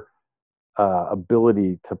more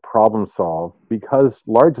ability to problem solve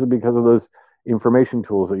largely because of those information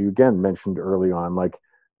tools that you again mentioned early on, like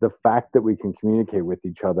the fact that we can communicate with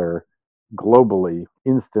each other globally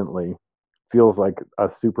instantly feels like a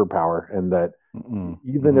superpower, and that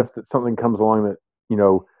even if something comes along that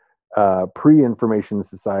pre-information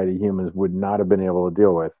society humans would not have been able to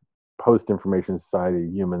deal with, post-information society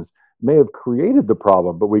humans may have created the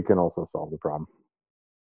problem, but we can also solve the problem.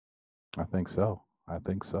 I think so.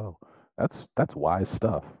 That's wise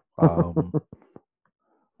stuff.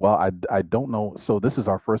 Well, I don't know. So this is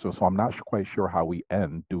our first one, so I'm not quite sure how we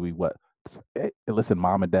end. Do we what? Hey, listen,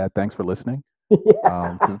 mom and dad, thanks for listening.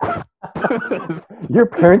 Yeah. Your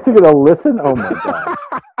parents are gonna listen? Oh my god.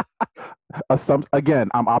 Again,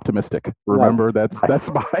 I'm optimistic. Remember, that's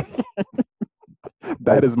my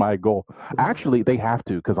that is my goal. Actually, they have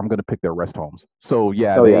to, because I'm going to pick their rest homes. So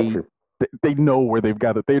yeah, they know where they've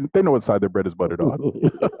got it. They know what side their bread is buttered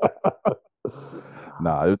on.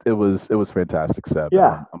 No, it was fantastic, Seb.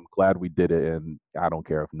 Yeah. I'm glad we did it, and I don't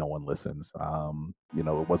care if no one listens.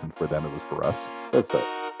 It wasn't for them; it was for us. That's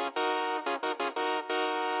right.